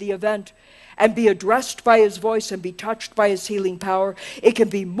Christ in the event and be addressed by his voice and be touched by his healing power. It can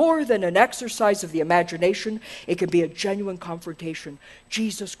be more than an exercise of the imagination. It can be a genuine confrontation.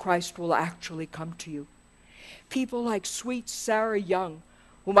 Jesus Christ will actually come to you. People like sweet Sarah Young,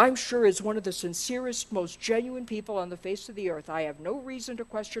 whom I'm sure is one of the sincerest, most genuine people on the face of the earth. I have no reason to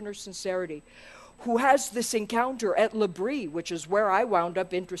question her sincerity. Who has this encounter at L'Abri, which is where I wound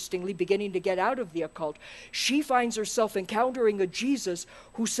up, interestingly, beginning to get out of the occult. She finds herself encountering a Jesus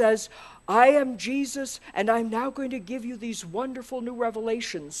who says, I am Jesus, and I'm now going to give you these wonderful new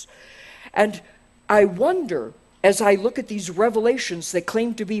revelations. And I wonder, as I look at these revelations that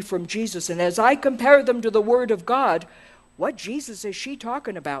claim to be from Jesus, and as I compare them to the Word of God, what Jesus is she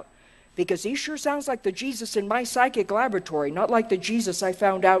talking about? Because he sure sounds like the Jesus in my psychic laboratory, not like the Jesus I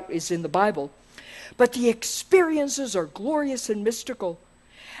found out is in the Bible. But the experiences are glorious and mystical.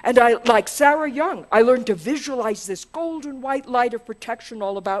 And I, like Sarah Young, I learned to visualize this golden white light of protection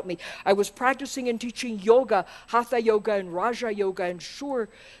all about me. I was practicing and teaching yoga, hatha yoga and raja yoga, and sure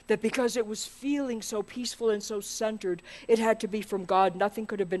that because it was feeling so peaceful and so centered, it had to be from God. Nothing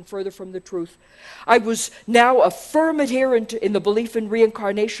could have been further from the truth. I was now a firm adherent in the belief in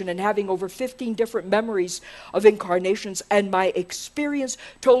reincarnation and having over 15 different memories of incarnations, and my experience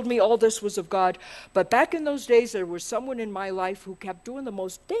told me all this was of God. But back in those days, there was someone in my life who kept doing the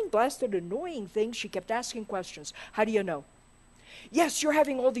most dang blasted annoying things. She kept asking questions. How do you know? Yes, you're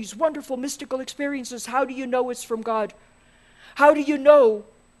having all these wonderful mystical experiences. How do you know it's from God? How do you know?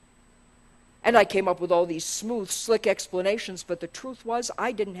 And I came up with all these smooth, slick explanations, but the truth was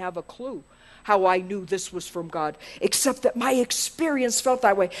I didn't have a clue how I knew this was from God, except that my experience felt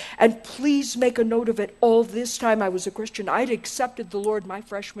that way. And please make a note of it. All this time I was a Christian, I'd accepted the Lord my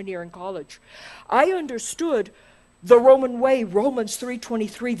freshman year in college. I understood the Roman way, Romans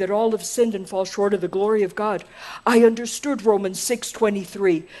 3:23, that all have sinned and fall short of the glory of God. I understood Romans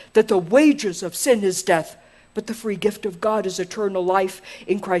 6:23, that the wages of sin is death, but the free gift of God is eternal life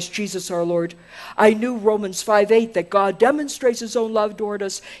in Christ Jesus our Lord. I knew Romans 5:8, that God demonstrates his own love toward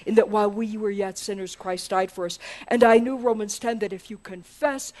us in that while we were yet sinners, Christ died for us. And I knew Romans 10, that if you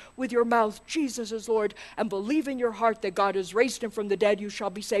confess with your mouth Jesus is Lord and believe in your heart that God has raised him from the dead, you shall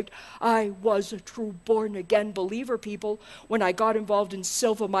be saved. I was a true born-again believer, people, when I got involved in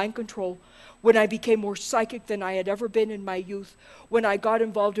Silva Mind Control, when I became more psychic than I had ever been in my youth, when I got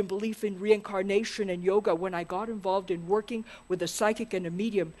involved in belief in reincarnation and yoga, when I got involved in working with a psychic and a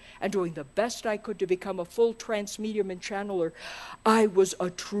medium and doing the best I could to become a full trance medium and channeler, I was a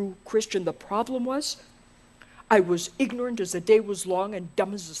true Christian. The problem was, I was ignorant as the day was long and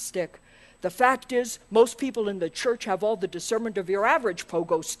dumb as a stick. The fact is, most people in the church have all the discernment of your average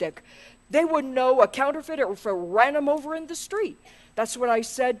pogo stick. They wouldn't know a counterfeiter if I ran them over in the street. That's what I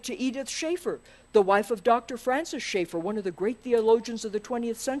said to Edith Schaeffer, the wife of Dr. Francis Schaeffer, one of the great theologians of the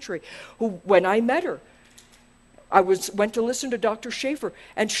 20th century, who, when I met her, I went to listen to Dr. Schaeffer,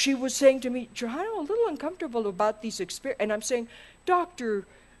 and she was saying to me, Johanna, I'm a little uncomfortable about these experiences. And I'm saying, Dr.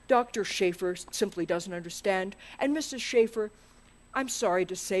 Schaeffer simply doesn't understand. And Mrs. Schaeffer, I'm sorry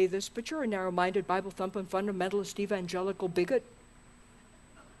to say this, but you're a narrow-minded, Bible-thumping, fundamentalist, evangelical bigot.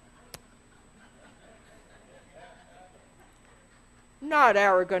 Not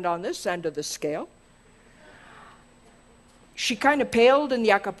arrogant on this end of the scale. She kind of paled in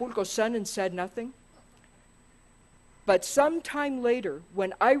the Acapulco sun and said nothing. But sometime later,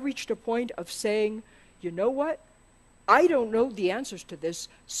 when I reached a point of saying, you know what? I don't know the answers to this.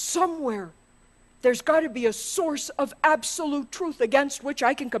 Somewhere there's got to be a source of absolute truth against which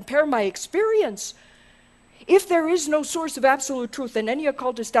I can compare my experience. If there is no source of absolute truth, and any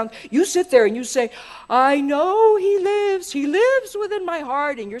occultist down, you sit there and you say, I know he lives within my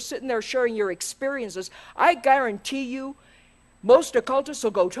heart, and you're sitting there sharing your experiences. I guarantee you, most occultists will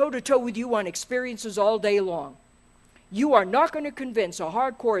go toe-to-toe with you on experiences all day long. You are not going to convince a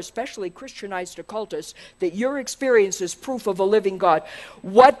hardcore, especially Christianized occultist, that your experience is proof of a living God.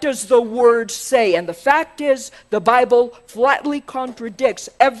 What does the Word say? And the fact is, the Bible flatly contradicts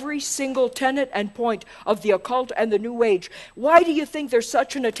every single tenet and point of the occult and the New Age. Why do you think there's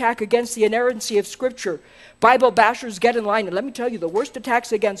such an attack against the inerrancy of Scripture? Bible bashers, get in line. And let me tell you, the worst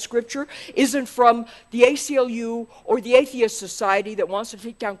attacks against Scripture isn't from the ACLU or the Atheist Society that wants to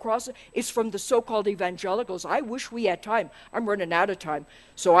take down crosses. It's from the so-called evangelicals. I wish we had time. I'm running out of time,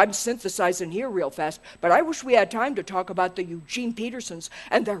 so I'm synthesizing here real fast. But I wish we had time to talk about the Eugene Petersons,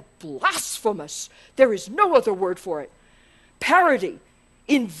 and they're blasphemous. There is no other word for it. Parody,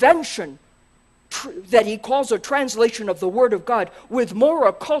 invention, that he calls a translation of the Word of God with more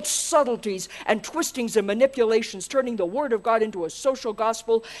occult subtleties and twistings and manipulations, turning the Word of God into a social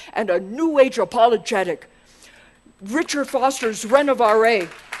gospel and a New Age apologetic. Richard Foster's Renovare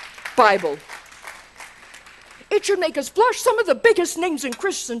Bible. It should make us blush. Some of the biggest names in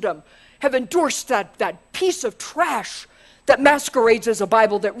Christendom have endorsed that piece of trash that masquerades as a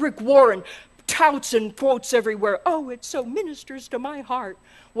Bible that Rick Warren touts and quotes everywhere. Oh, it so ministers to my heart.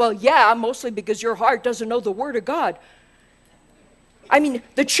 Well, yeah, mostly because your heart doesn't know the Word of God. I mean,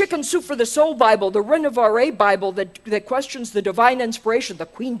 the Chicken Soup for the Soul Bible, the Renovare Bible that questions the divine inspiration, the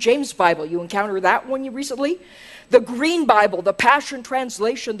Queen James Bible, you encountered that one recently? The Green Bible, the Passion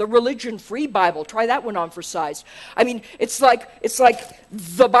Translation, the Religion Free Bible, try that one on for size. I mean, it's like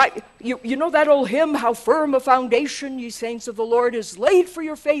the Bible, you know that old hymn, how firm a foundation, ye saints of the Lord, is laid for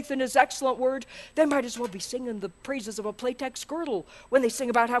your faith in his excellent word? They might as well be singing the praises of a Playtex girdle when they sing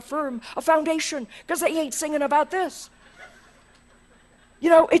about how firm a foundation, because they ain't singing about this. You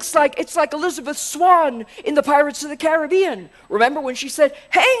know, it's like Elizabeth Swann in the Pirates of the Caribbean. Remember when she said,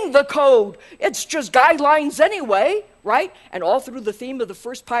 hang the code, it's just guidelines anyway, right? And all through the theme of the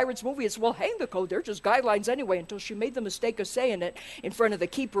first Pirates movie, it's, well, hang the code, they're just guidelines anyway, until she made the mistake of saying it in front of the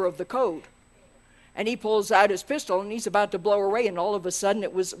keeper of the code. And he pulls out his pistol and he's about to blow her away, and all of a sudden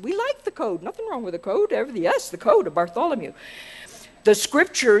it was, we like the code, nothing wrong with the code, yes, the code of Bartholomew. The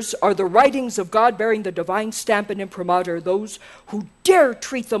scriptures are the writings of God bearing the divine stamp and imprimatur. Those who dare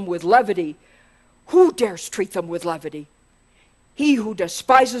treat them with levity. Who dares treat them with levity? He who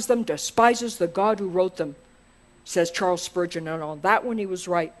despises them despises the God who wrote them, says Charles Spurgeon, and on that one he was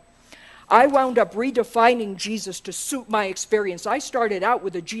right. I wound up redefining Jesus to suit my experience. I started out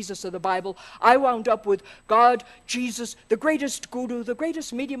with the Jesus of the Bible. I wound up with God, Jesus, the greatest guru, the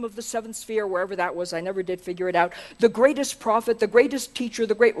greatest medium of the seventh sphere, wherever that was. I never did figure it out. The greatest prophet, the greatest teacher,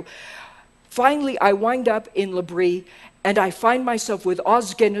 Finally, I wind up in L'Abri, and I find myself with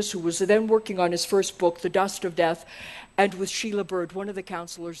Os Guinness, who was then working on his first book, The Dust of Death, and with Sheila Bird, one of the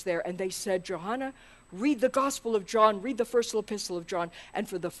counselors there. And they said, Johanna, read the Gospel of John, read the first epistle of John. And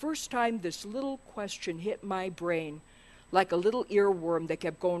for the first time, this little question hit my brain like a little earworm that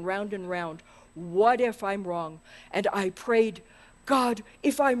kept going round and round. What if I'm wrong? And I prayed, God,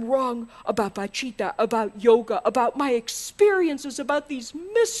 if I'm wrong about Pachita, about yoga, about my experiences, about these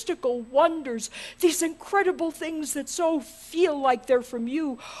mystical wonders, these incredible things that so feel like they're from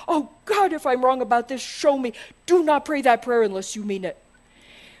you. Oh, God, if I'm wrong about this, show me. Do not pray that prayer unless you mean it.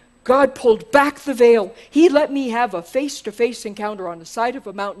 God pulled back the veil. He let me have a face-to-face encounter on the side of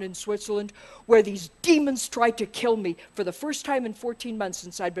a mountain in Switzerland where these demons tried to kill me. For the first time in 14 months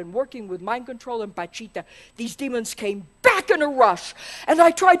since I'd been working with mind control and Pachita, these demons came back in a rush. And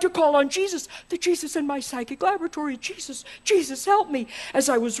I tried to call on Jesus, the Jesus in my psychic laboratory. Jesus, Jesus, help me. As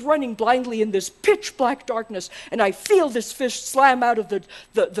I was running blindly in this pitch black darkness, and I feel this fist slam out of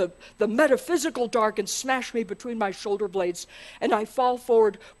the metaphysical dark and smash me between my shoulder blades. And I fall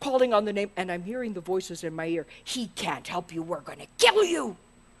forward, calling on the name, and I'm hearing the voices in my ear. He can't help you. We're going to kill you.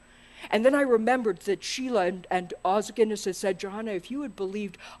 And then I remembered that Sheila and Os Guinness had said, Johanna, if you had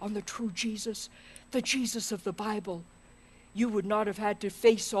believed on the true Jesus, the Jesus of the Bible, you would not have had to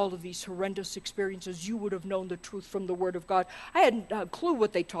face all of these horrendous experiences. You would have known the truth from the Word of God. I hadn't a clue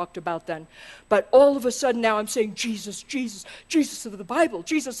what they talked about then. But all of a sudden now I'm saying, Jesus, Jesus, Jesus of the Bible,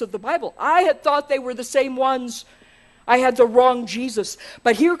 Jesus of the Bible. I had thought they were the same ones. I had the wrong Jesus.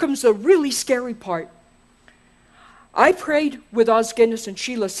 But here comes the really scary part. I prayed with Os Guinness and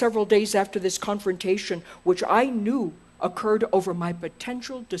Sheila several days after this confrontation, which I knew occurred over my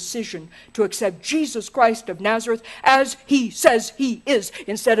potential decision to accept Jesus Christ of Nazareth as he says he is,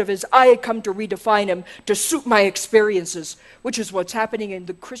 instead of as I had come to redefine him to suit my experiences, which is what's happening in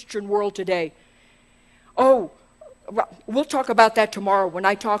the Christian world today. Oh, we'll talk about that tomorrow when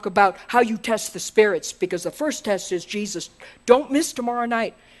I talk about how you test the spirits, because the first test is Jesus. Don't miss tomorrow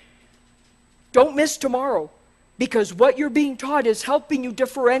night. Don't miss tomorrow. Because what you're being taught is helping you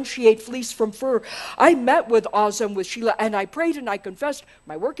differentiate fleece from fur. I met with Oz and with Sheila, and I prayed and I confessed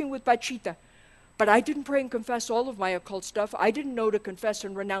my working with Pachita. But I didn't pray and confess all of my occult stuff. I didn't know to confess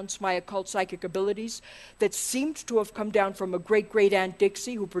and renounce my occult psychic abilities that seemed to have come down from a great-great-aunt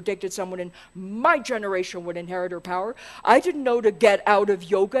Dixie who predicted someone in my generation would inherit her power. I didn't know to get out of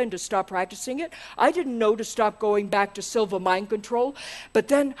yoga and to stop practicing it. I didn't know to stop going back to Silva Mind Control. But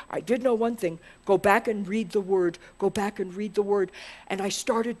then I did know one thing. Go back and read the Word. Go back and read the Word. And I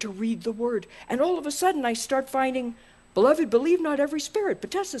started to read the Word. And all of a sudden I start finding, beloved, believe not every spirit,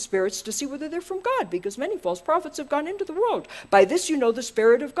 but test the spirits to see whether they're from God, because many false prophets have gone into the world. By this you know the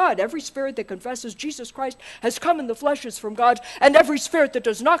Spirit of God. Every spirit that confesses Jesus Christ has come in the flesh is from God, and every spirit that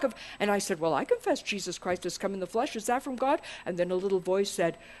does not And I said, well, I confess Jesus Christ has come in the flesh. Is that from God? And then a little voice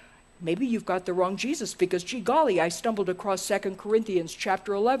said, maybe you've got the wrong Jesus, because, gee golly, I stumbled across 2 Corinthians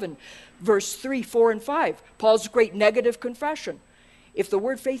chapter 11, verse 3, 4, and 5, Paul's great negative confession. If the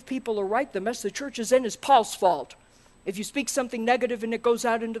word faith people are right, the mess the church is in is Paul's fault. If you speak something negative and it goes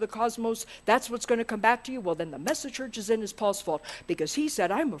out into the cosmos, that's what's going to come back to you. Well, then the mess the church is in is Paul's fault, because he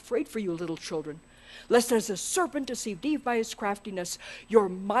said, I'm afraid for you, little children, lest as a serpent deceived Eve by his craftiness, your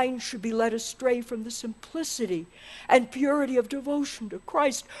mind should be led astray from the simplicity and purity of devotion to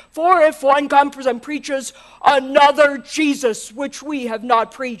Christ. For if one comes and preaches another Jesus, which we have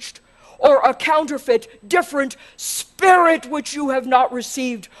not preached, or a counterfeit, different spirit which you have not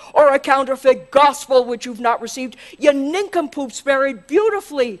received, or a counterfeit gospel which you've not received, you nincompoops buried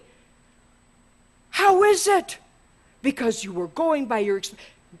beautifully. How is it? Because you were going by your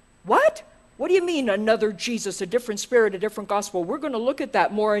What? What do you mean another Jesus, a different spirit, a different gospel? We're going to look at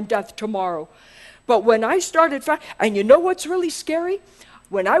that more in depth tomorrow. But when I started, and you know what's really scary?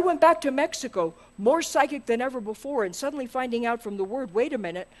 When I went back to Mexico, more psychic than ever before, and suddenly finding out from the word, wait a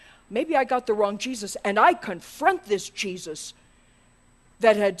minute, maybe I got the wrong Jesus, and I confront this Jesus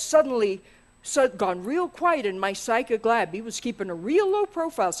that had suddenly gone real quiet in my psychic lab. He was keeping a real low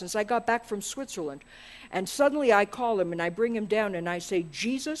profile since I got back from Switzerland. And suddenly I call him and I bring him down and I say,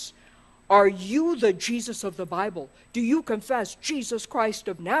 Jesus, are you the Jesus of the Bible? Do you confess Jesus Christ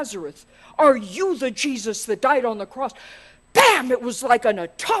of Nazareth? Are you the Jesus that died on the cross? Bam! It was like an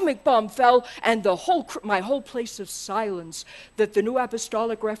atomic bomb fell, and my whole place of silence that the New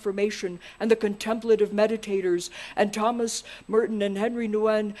Apostolic Reformation and the contemplative meditators and Thomas Merton and Henry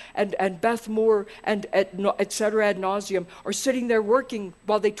Nguyen and Beth Moore and et cetera ad nauseum are sitting there working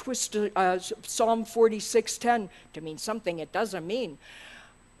while they twist Psalm 46:10 to mean something it doesn't mean.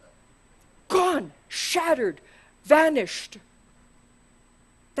 Gone, shattered, vanished.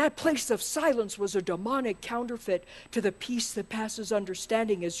 That place of silence was a demonic counterfeit to the peace that passes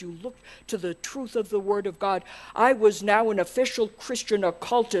understanding as you look to the truth of the Word of God. I was now an official Christian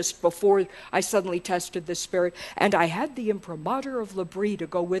occultist before I suddenly tested the Spirit, and I had the imprimatur of L'Abri to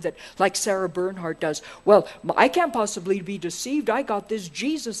go with it, like Sarah Bernhardt does. Well, I can't possibly be deceived. I got this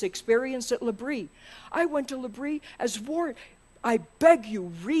Jesus experience at L'Abri. I went to L'Abri as Warren. I beg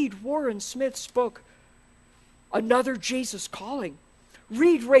you, read Warren Smith's book, Another Jesus Calling.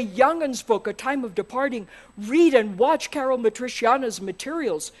 Read Ray Youngen's book, A Time of Departing. Read and watch Carol Matriciana's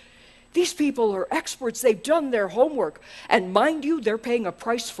materials. These people are experts. They've done their homework. And mind you, they're paying a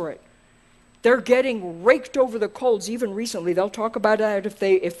price for it. They're getting raked over the coals, even recently. They'll talk about that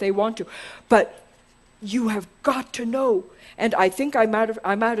if they want to. But you have got to know. And I think I'm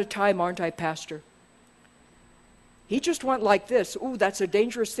out of time, aren't I, Pastor? He just went like this. Ooh, that's a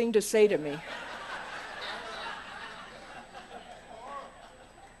dangerous thing to say to me.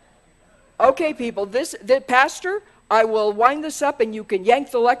 Okay, people, Pastor, I will wind this up and you can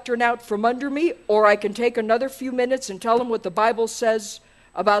yank the lectern out from under me, or I can take another few minutes and tell them what the Bible says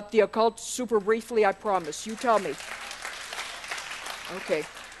about the occult super briefly, I promise. You tell me. Okay.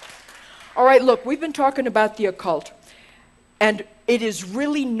 All right, look, we've been talking about the occult, and it is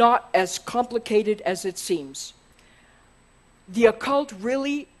really not as complicated as it seems. The occult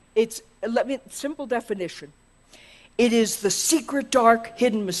really, simple definition. It is the secret, dark,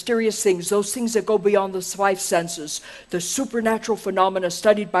 hidden, mysterious things, those things that go beyond the five senses, the supernatural phenomena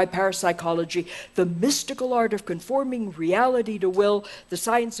studied by parapsychology, the mystical art of conforming reality to will, the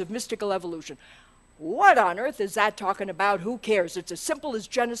science of mystical evolution. What on earth is that talking about? Who cares? It's as simple as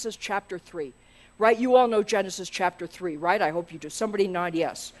Genesis chapter 3, right? You all know Genesis chapter 3, right? I hope you do. Somebody nod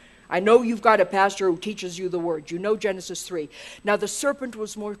yes. I know you've got a pastor who teaches you the word. You know Genesis 3. Now the serpent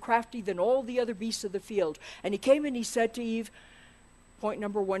was more crafty than all the other beasts of the field. And he came and he said to Eve, point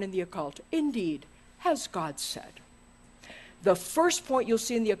number 1 in the occult, indeed, has God said. The first point you'll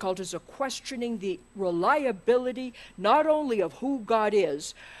see in the occult is a questioning the reliability not only of who God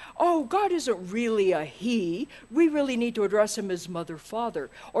is. Oh, God isn't really a he. We really need to address him as mother, father.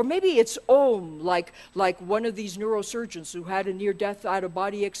 Or maybe it's Om, like one of these neurosurgeons who had a near-death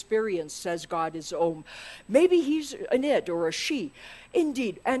out-of-body experience says God is Om. Maybe he's an it or a she.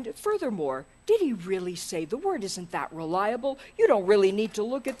 Indeed, and furthermore, did he really say? The word isn't that reliable. You don't really need to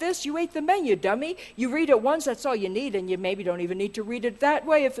look at this. You ate the menu, dummy. You read it once, that's all you need, and you maybe don't even need to read it that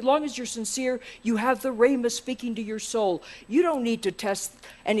way. As long as you're sincere, you have the Rhema speaking to your soul. You don't need to test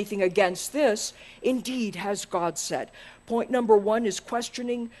anything against this. Indeed, has God said. Point number 1 is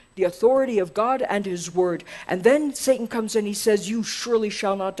questioning the authority of God and his word. And then Satan comes in, he says, you surely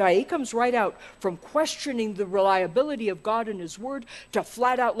shall not die. He comes right out from questioning the reliability of God and his word to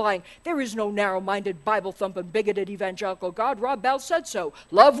flat out lying. There is no narrow-minded, Bible-thumping, bigoted evangelical God. Rob Bell said so.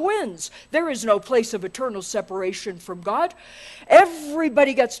 Love wins. There is no place of eternal separation from God.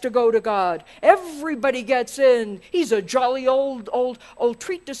 Everybody gets to go to God. Everybody gets in. He's a jolly old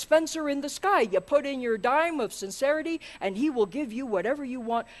treat dispenser in the sky. You put in your dime of sincerity and he will give you whatever you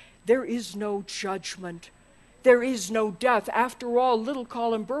want. There is no judgment. There is no death. After all, little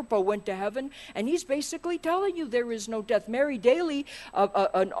Colin Burpo went to heaven, and he's basically telling you there is no death. Mary Daly,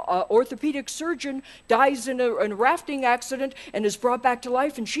 an orthopedic surgeon, dies in a rafting accident and is brought back to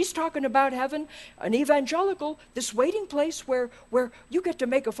life, and she's talking about heaven, an evangelical, this waiting place where you get to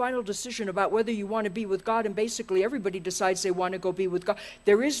make a final decision about whether you want to be with God, and basically everybody decides they want to go be with God.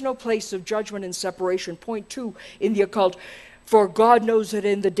 There is no place of judgment and separation. Point 2 in the occult. For God knows that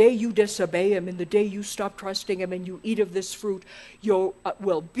in the day you disobey him, in the day you stop trusting him and you eat of this fruit, you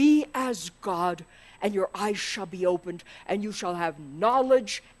will be as God and your eyes shall be opened, and you shall have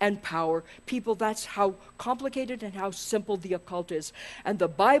knowledge and power. People, that's how complicated and how simple the occult is. And the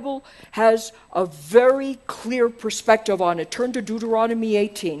Bible has a very clear perspective on it. Turn to Deuteronomy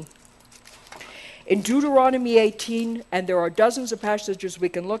 18. In Deuteronomy 18, and there are dozens of passages we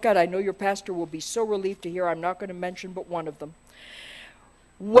can look at. I know your pastor will be so relieved to hear I'm not going to mention but one of them.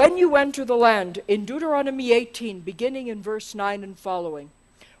 When you enter the land, in Deuteronomy 18, beginning in verse 9 and following,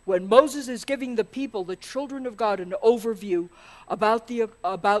 when Moses is giving the people, the children of God, an overview about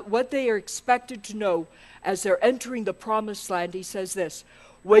what they are expected to know as they're entering the promised land, he says this: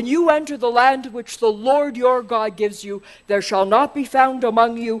 when you enter the land which the Lord your God gives you, there shall not be found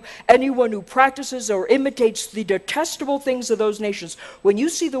among you anyone who practices or imitates the detestable things of those nations. When you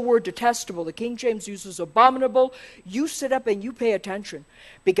see the word detestable, the King James uses abominable, you sit up and you pay attention,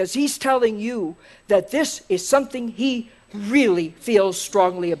 because he's telling you that this is something he really feels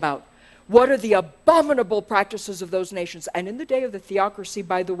strongly about. What are the abominable practices of those nations? And in the day of the theocracy,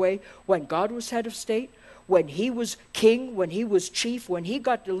 by the way, when God was head of state, when he was king, when he was chief, when he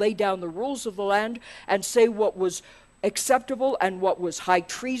got to lay down the rules of the land and say what was acceptable and what was high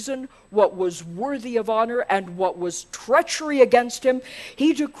treason, what was worthy of honor and what was treachery against him,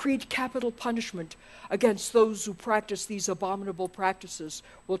 he decreed capital punishment against those who practice these abominable practices.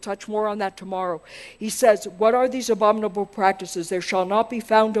 We'll touch more on that tomorrow. He says, what are these abominable practices? There shall not be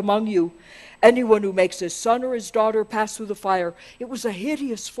found among you anyone who makes his son or his daughter pass through the fire. It was a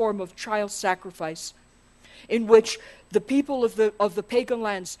hideous form of child sacrifice, in which the people of the pagan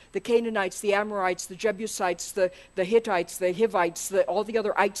lands, the Canaanites, the Amorites, the Jebusites, the Hittites, the Hivites, all the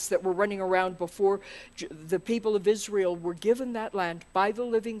other ites that were running around before the people of Israel were given that land by the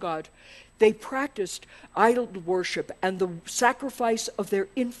living God, they practiced idol worship and the sacrifice of their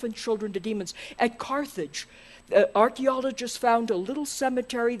infant children to demons. At Carthage, archaeologists found a little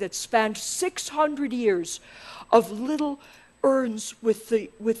cemetery that spanned 600 years of little urns with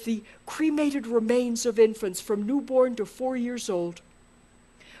the cremated remains of infants from newborn to 4 years old,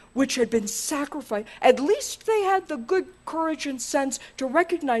 which had been sacrificed. At least they had the good courage and sense to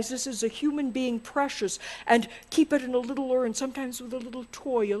recognize this as a human being precious and keep it in a little urn, sometimes with a little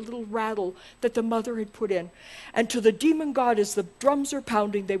toy, a little rattle that the mother had put in. And to the demon god, as the drums are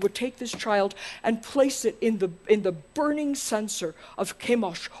pounding, they would take this child and place it in the burning censer of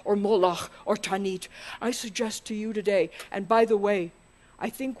Chemosh or Moloch or Tanit. I suggest to you today, and by the way, I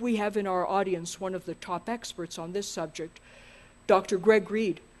think we have in our audience one of the top experts on this subject, Dr. Greg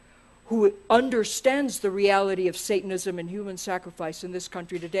Reed, who understands the reality of Satanism and human sacrifice in this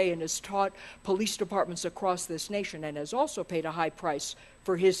country today and has taught police departments across this nation and has also paid a high price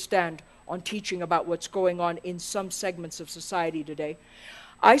for his stand on teaching about what's going on in some segments of society today.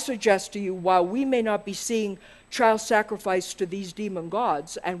 I suggest to you, while we may not be seeing child sacrifice to these demon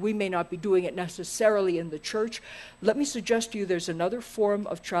gods, and we may not be doing it necessarily in the church, let me suggest to you there's another form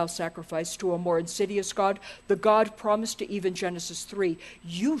of child sacrifice to a more insidious god, the God promised to Eve in Genesis 3.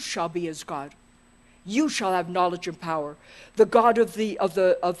 You shall be as God. You shall have knowledge and power. The God of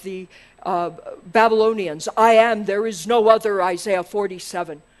the Babylonians, I am, there is no other, Isaiah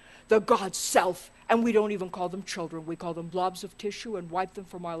 47. The God self. And we don't even call them children. We call them blobs of tissue and wipe them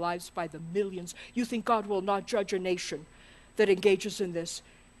from our lives by the millions. You think God will not judge a nation that engages in this?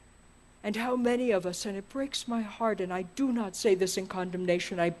 And how many of us, and it breaks my heart, and I do not say this in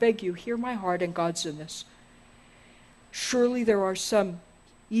condemnation, I beg you, hear my heart, and God's in this. Surely there are some,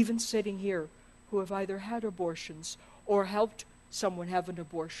 even sitting here, who have either had abortions or helped someone have an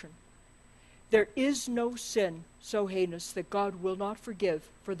abortion. There is no sin so heinous that God will not forgive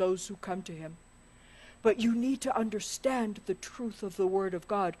for those who come to him. But you need to understand the truth of the Word of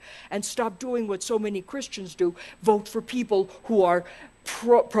God and stop doing what so many Christians do, vote for people who are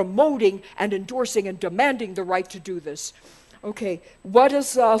promoting and endorsing and demanding the right to do this. Okay, what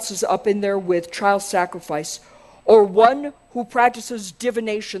else is up in there with child sacrifice? Or one who practices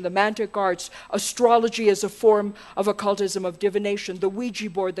divination, the mantic arts, astrology as a form of occultism, of divination, the Ouija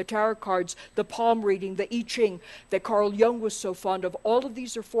board, the tarot cards, the palm reading, the I Ching that Carl Jung was so fond of. All of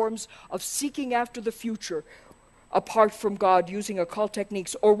these are forms of seeking after the future apart from God, using occult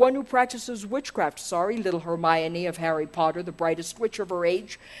techniques. Or one who practices witchcraft, sorry, little Hermione of Harry Potter, the brightest witch of her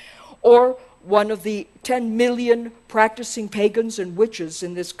age. Or one of the 10 million practicing pagans and witches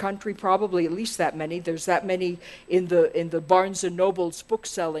in this country, probably at least that many. There's that many in the Barnes and Noble's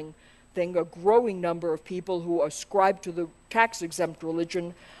book-selling thing, a growing number of people who ascribe to the tax-exempt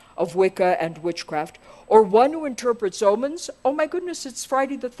religion of Wicca and witchcraft. Or one who interprets omens. Oh my goodness, it's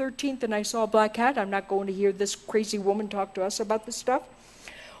Friday the 13th and I saw a black cat. I'm not going to hear this crazy woman talk to us about this stuff.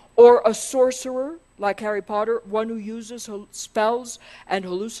 Or a sorcerer, like Harry Potter, one who uses spells and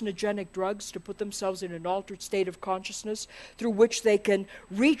hallucinogenic drugs to put themselves in an altered state of consciousness through which they can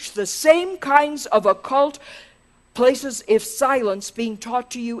reach the same kinds of occult places if silence being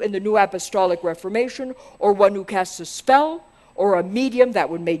taught to you in the New Apostolic Reformation, or one who casts a spell, or a medium, that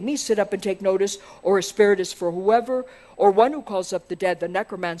would make me sit up and take notice, or a spiritist for whoever, or one who calls up the dead, the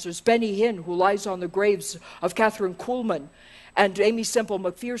necromancers, Benny Hinn, who lies on the graves of Catherine Kuhlman and Amy Semple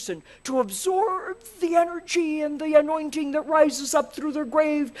McPherson, to absorb the energy and the anointing that rises up through their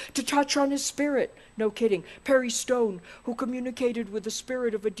grave to touch on his spirit. No kidding. Perry Stone, who communicated with the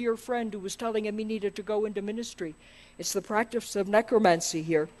spirit of a dear friend who was telling him he needed to go into ministry. It's the practice of necromancy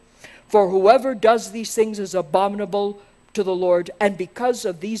here. For whoever does these things is abominable to the Lord, and because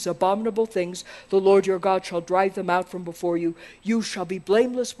of these abominable things, the Lord your God shall drive them out from before you. You shall be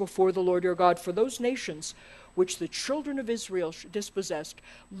blameless before the Lord your God. For those nations which the children of Israel dispossessed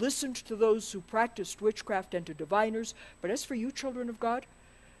listened to those who practiced witchcraft and to diviners. But as for you, children of God,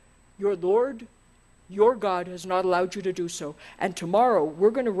 your Lord, your God, has not allowed you to do so. And tomorrow,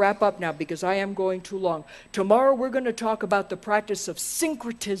 we're going to wrap up now because I am going too long. Tomorrow, we're going to talk about the practice of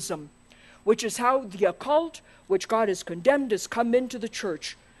syncretism, which is how the occult, which God has condemned, has come into the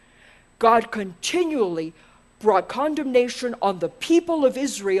church. God continually brought condemnation on the people of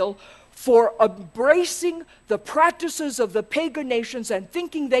Israel for embracing the practices of the pagan nations and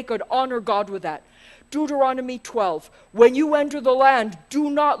thinking they could honor God with that. Deuteronomy 12, when you enter the land, do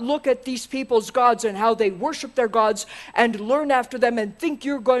not look at these people's gods and how they worship their gods and learn after them and think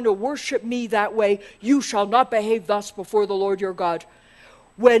you're going to worship me that way. You shall not behave thus before the Lord your God.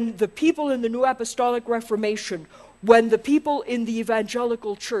 When the people in the New Apostolic Reformation, when the people in the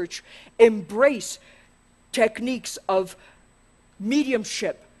evangelical church embrace techniques of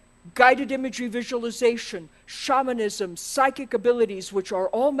mediumship, guided imagery visualization, shamanism, psychic abilities, which are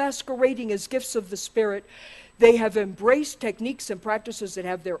all masquerading as gifts of the Spirit, they have embraced techniques and practices that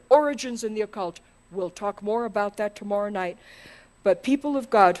have their origins in the occult. We'll talk more about that tomorrow night. But people of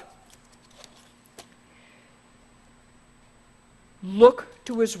God, look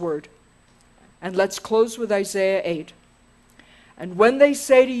to his word. And let's close with Isaiah 8. And when they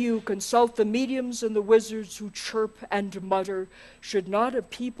say to you, consult the mediums and the wizards who chirp and mutter, should not a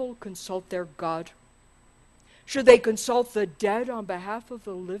people consult their God? Should they consult the dead on behalf of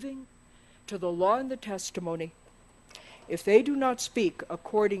the living? To the law and the testimony. If they do not speak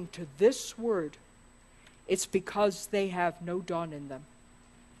according to this word, it's because they have no dawn in them.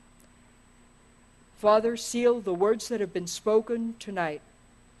 Father, seal the words that have been spoken tonight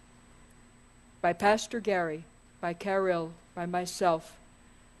by Pastor Gary, by Carol, by myself,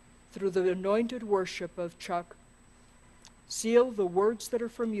 through the anointed worship of Chuck. Seal the words that are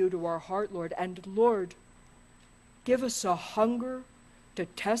from you to our heart, Lord. And Lord, give us a hunger to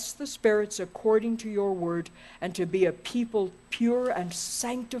test the spirits according to your word and to be a people pure and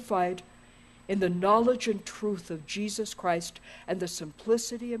sanctified in the knowledge and truth of Jesus Christ and the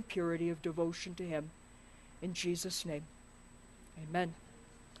simplicity and purity of devotion to him. In Jesus' name, amen.